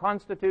holding that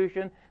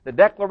Constitution, the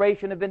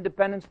Declaration of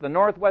Independence, the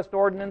Northwest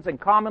Ordinance, and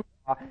common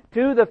law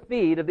to the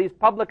feet of these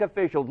public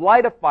officials.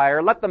 Light a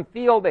fire, let them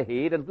feel the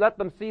heat, and let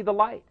them see the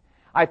light.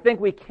 I think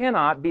we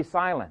cannot be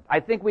silent. I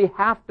think we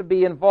have to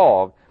be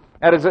involved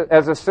as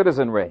a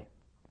citizenry.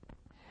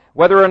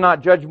 Whether or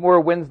not Judge Moore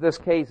wins this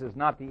case is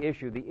not the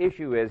issue. The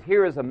issue is,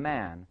 here is a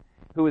man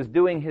who is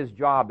doing his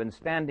job and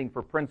standing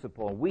for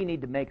principle. We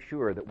need to make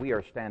sure that we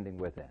are standing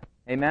with him.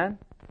 Amen?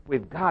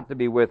 We've got to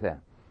be with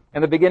him.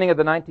 In the beginning of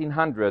the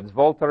 1900s,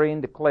 Voltaire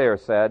de Cleyre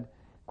said,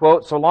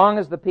 quote, "So long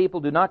as the people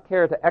do not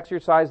care to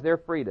exercise their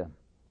freedom,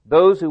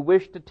 those who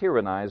wish to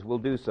tyrannize will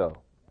do so.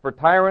 For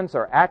tyrants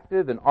are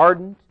active and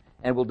ardent,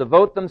 and will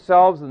devote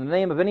themselves in the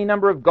name of any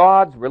number of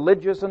gods,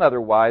 religious and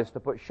otherwise, to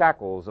put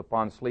shackles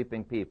upon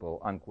sleeping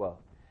people," unquote.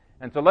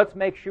 And so let's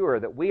make sure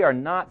that we are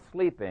not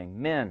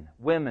sleeping, men,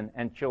 women,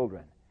 and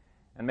children.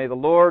 And may the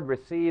Lord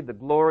receive the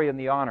glory and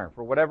the honor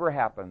for whatever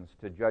happens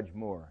to Judge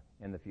Moore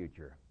in the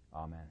future.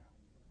 Amen.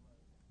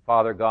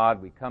 Father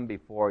God, we come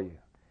before you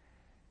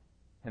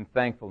in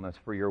thankfulness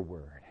for your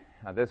word.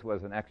 Now, this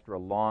was an extra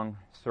long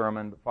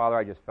sermon, but Father,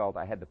 I just felt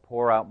I had to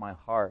pour out my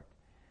heart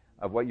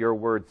of what your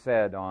word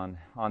said on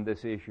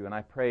this issue. And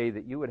I pray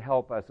that you would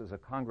help us as a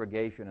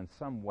congregation in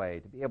some way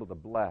to be able to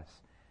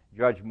bless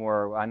Judge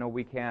Moore. I know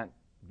we can't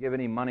give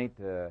any money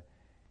to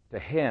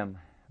him,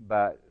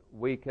 but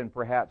we can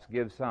perhaps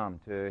give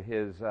some to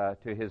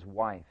his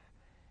wife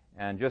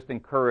and just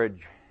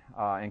encourage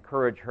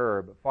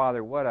her. But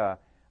Father, what a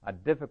a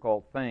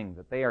difficult thing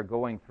that they are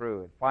going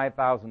through,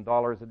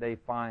 $5,000 a day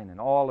fine and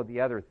all of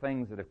the other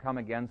things that have come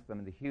against them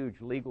and the huge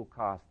legal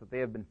costs that they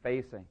have been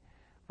facing.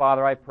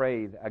 Father, I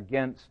pray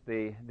against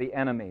the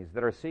enemies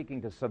that are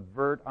seeking to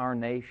subvert our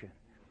nation.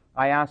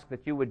 I ask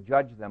that you would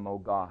judge them, O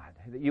God,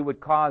 that you would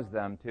cause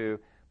them to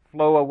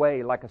flow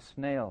away like a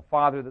snail.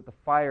 Father, that the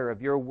fire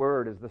of your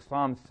word, as the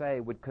Psalms say,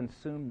 would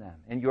consume them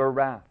in your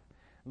wrath.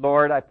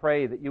 Lord, I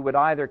pray that you would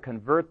either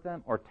convert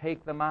them or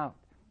take them out.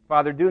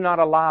 Father, do not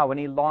allow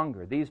any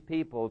longer these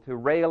people to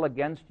rail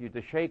against you,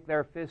 to shake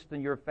their fist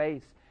in your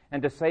face,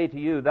 and to say to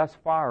you, thus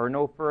far or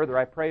no further.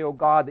 I pray, O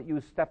God, that you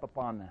step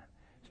upon them.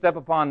 Step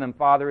upon them,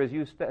 Father, as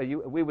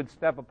we would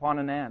step upon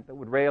an ant that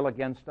would rail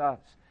against us.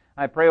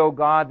 I pray, O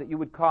God, that you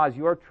would cause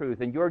your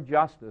truth and your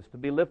justice to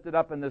be lifted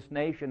up in this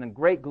nation and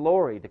great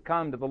glory to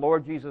come to the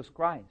Lord Jesus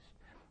Christ.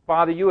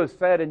 Father, you have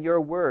said in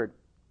your word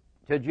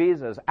to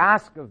Jesus,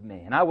 ask of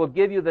me, and I will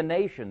give you the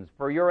nations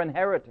for your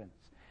inheritance.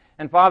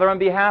 And Father, on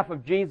behalf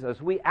of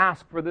Jesus, we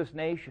ask for this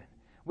nation.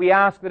 We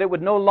ask that it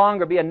would no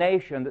longer be a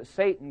nation that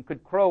Satan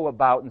could crow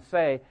about and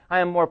say, I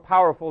am more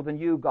powerful than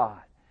you, God.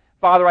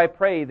 Father, I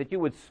pray that you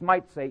would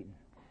smite Satan,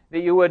 that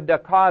you would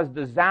cause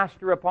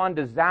disaster upon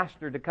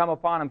disaster to come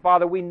upon him.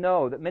 Father, we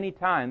know that many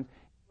times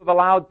you have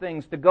allowed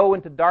things to go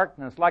into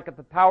darkness, like at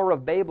the Tower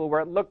of Babel,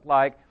 where it looked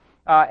like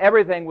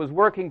everything was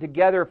working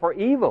together for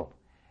evil.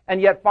 And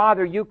yet,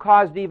 Father, you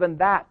caused even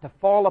that to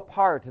fall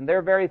apart in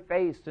their very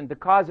face and to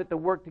cause it to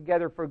work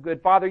together for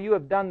good. Father, you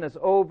have done this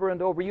over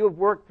and over. You have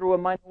worked through a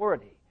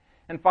minority.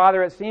 And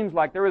Father, it seems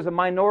like there is a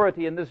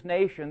minority in this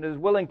nation that is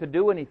willing to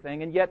do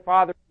anything. And yet,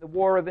 Father, the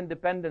War of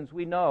Independence,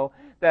 we know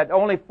that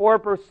only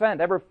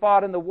 4% ever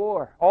fought in the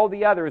war. All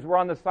the others were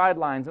on the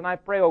sidelines. And I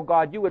pray, oh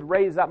God, you would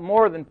raise up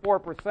more than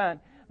 4%.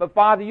 But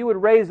Father, you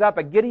would raise up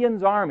a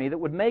Gideon's army that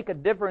would make a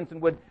difference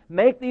and would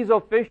make these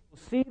officials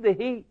see the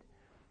heat.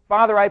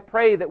 Father, I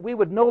pray that we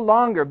would no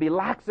longer be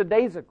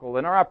lackadaisical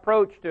in our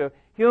approach to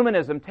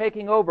humanism,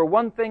 taking over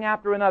one thing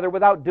after another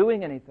without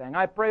doing anything.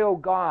 I pray, oh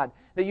God,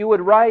 that you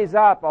would rise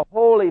up a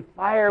holy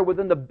fire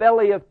within the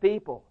belly of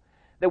people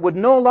that would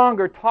no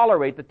longer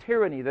tolerate the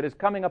tyranny that is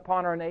coming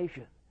upon our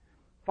nation.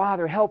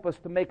 Father, help us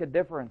to make a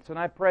difference. And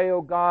I pray,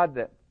 oh God,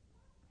 that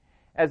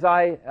as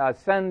I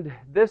send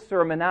this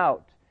sermon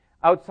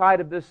outside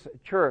of this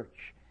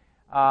church,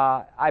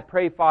 I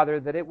pray,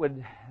 Father, that it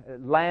would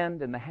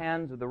land in the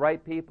hands of the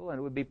right people and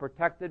it would be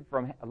protected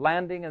from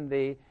landing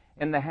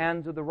in the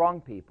hands of the wrong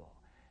people.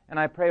 And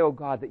I pray, oh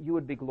God, that you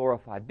would be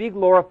glorified. Be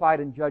glorified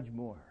in Judge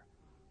Moore.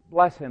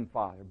 Bless him,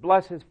 Father.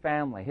 Bless his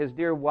family, his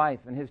dear wife,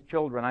 and his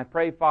children. I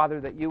pray, Father,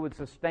 that you would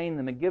sustain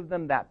them and give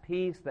them that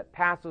peace that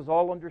passes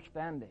all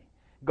understanding.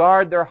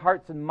 Guard their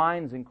hearts and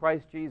minds in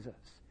Christ Jesus.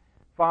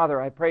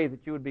 Father, I pray that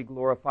you would be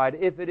glorified.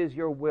 If it is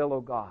your will, O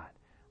God,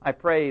 I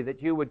pray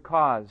that you would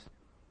cause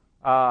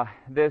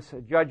this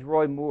Judge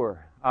Roy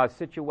Moore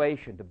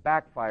situation to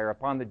backfire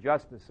upon the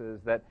justices,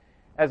 that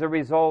as a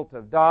result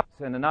of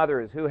Dobson and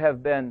others who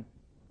have been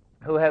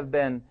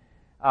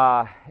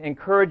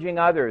encouraging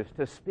others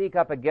to speak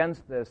up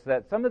against this,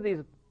 that some of these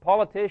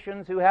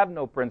politicians who have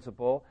no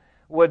principle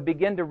would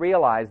begin to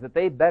realize that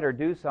they better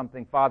do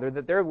something, Father,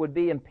 that there would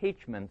be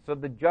impeachments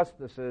of the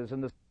justices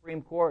in the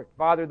Supreme Court,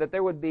 Father, that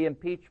there would be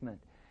impeachment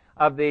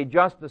of the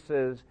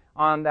justices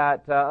on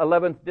that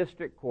 11th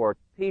District Court,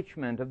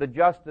 impeachment of the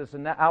justice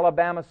in the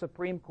Alabama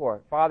Supreme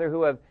Court, Father,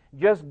 who have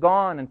just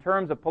gone in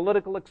terms of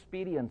political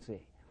expediency.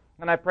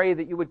 And I pray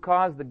that you would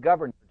cause the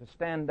governor to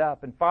stand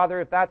up. And Father,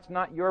 if that's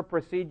not your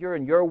procedure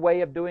and your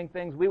way of doing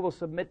things, we will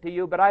submit to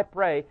you. But I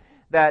pray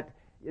that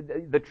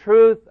the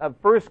truth of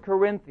 1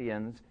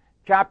 Corinthians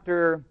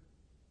chapter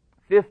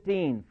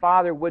 15,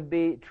 Father, would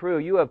be true.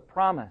 You have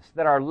promised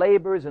that our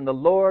labors in the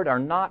Lord are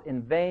not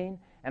in vain.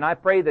 And I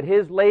pray that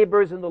his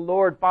labors in the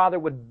Lord, Father,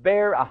 would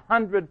bear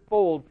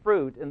 100-fold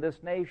fruit in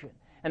this nation.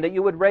 And that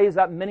you would raise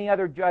up many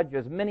other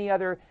judges, many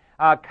other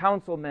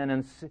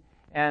councilmen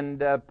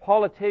and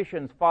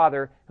politicians,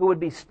 Father, who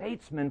would be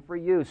statesmen for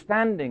you,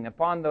 standing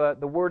upon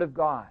the Word of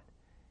God.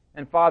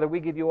 And Father, we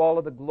give you all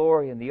of the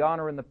glory and the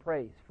honor and the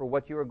praise for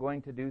what you are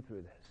going to do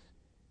through this.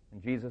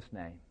 In Jesus'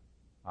 name,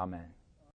 amen.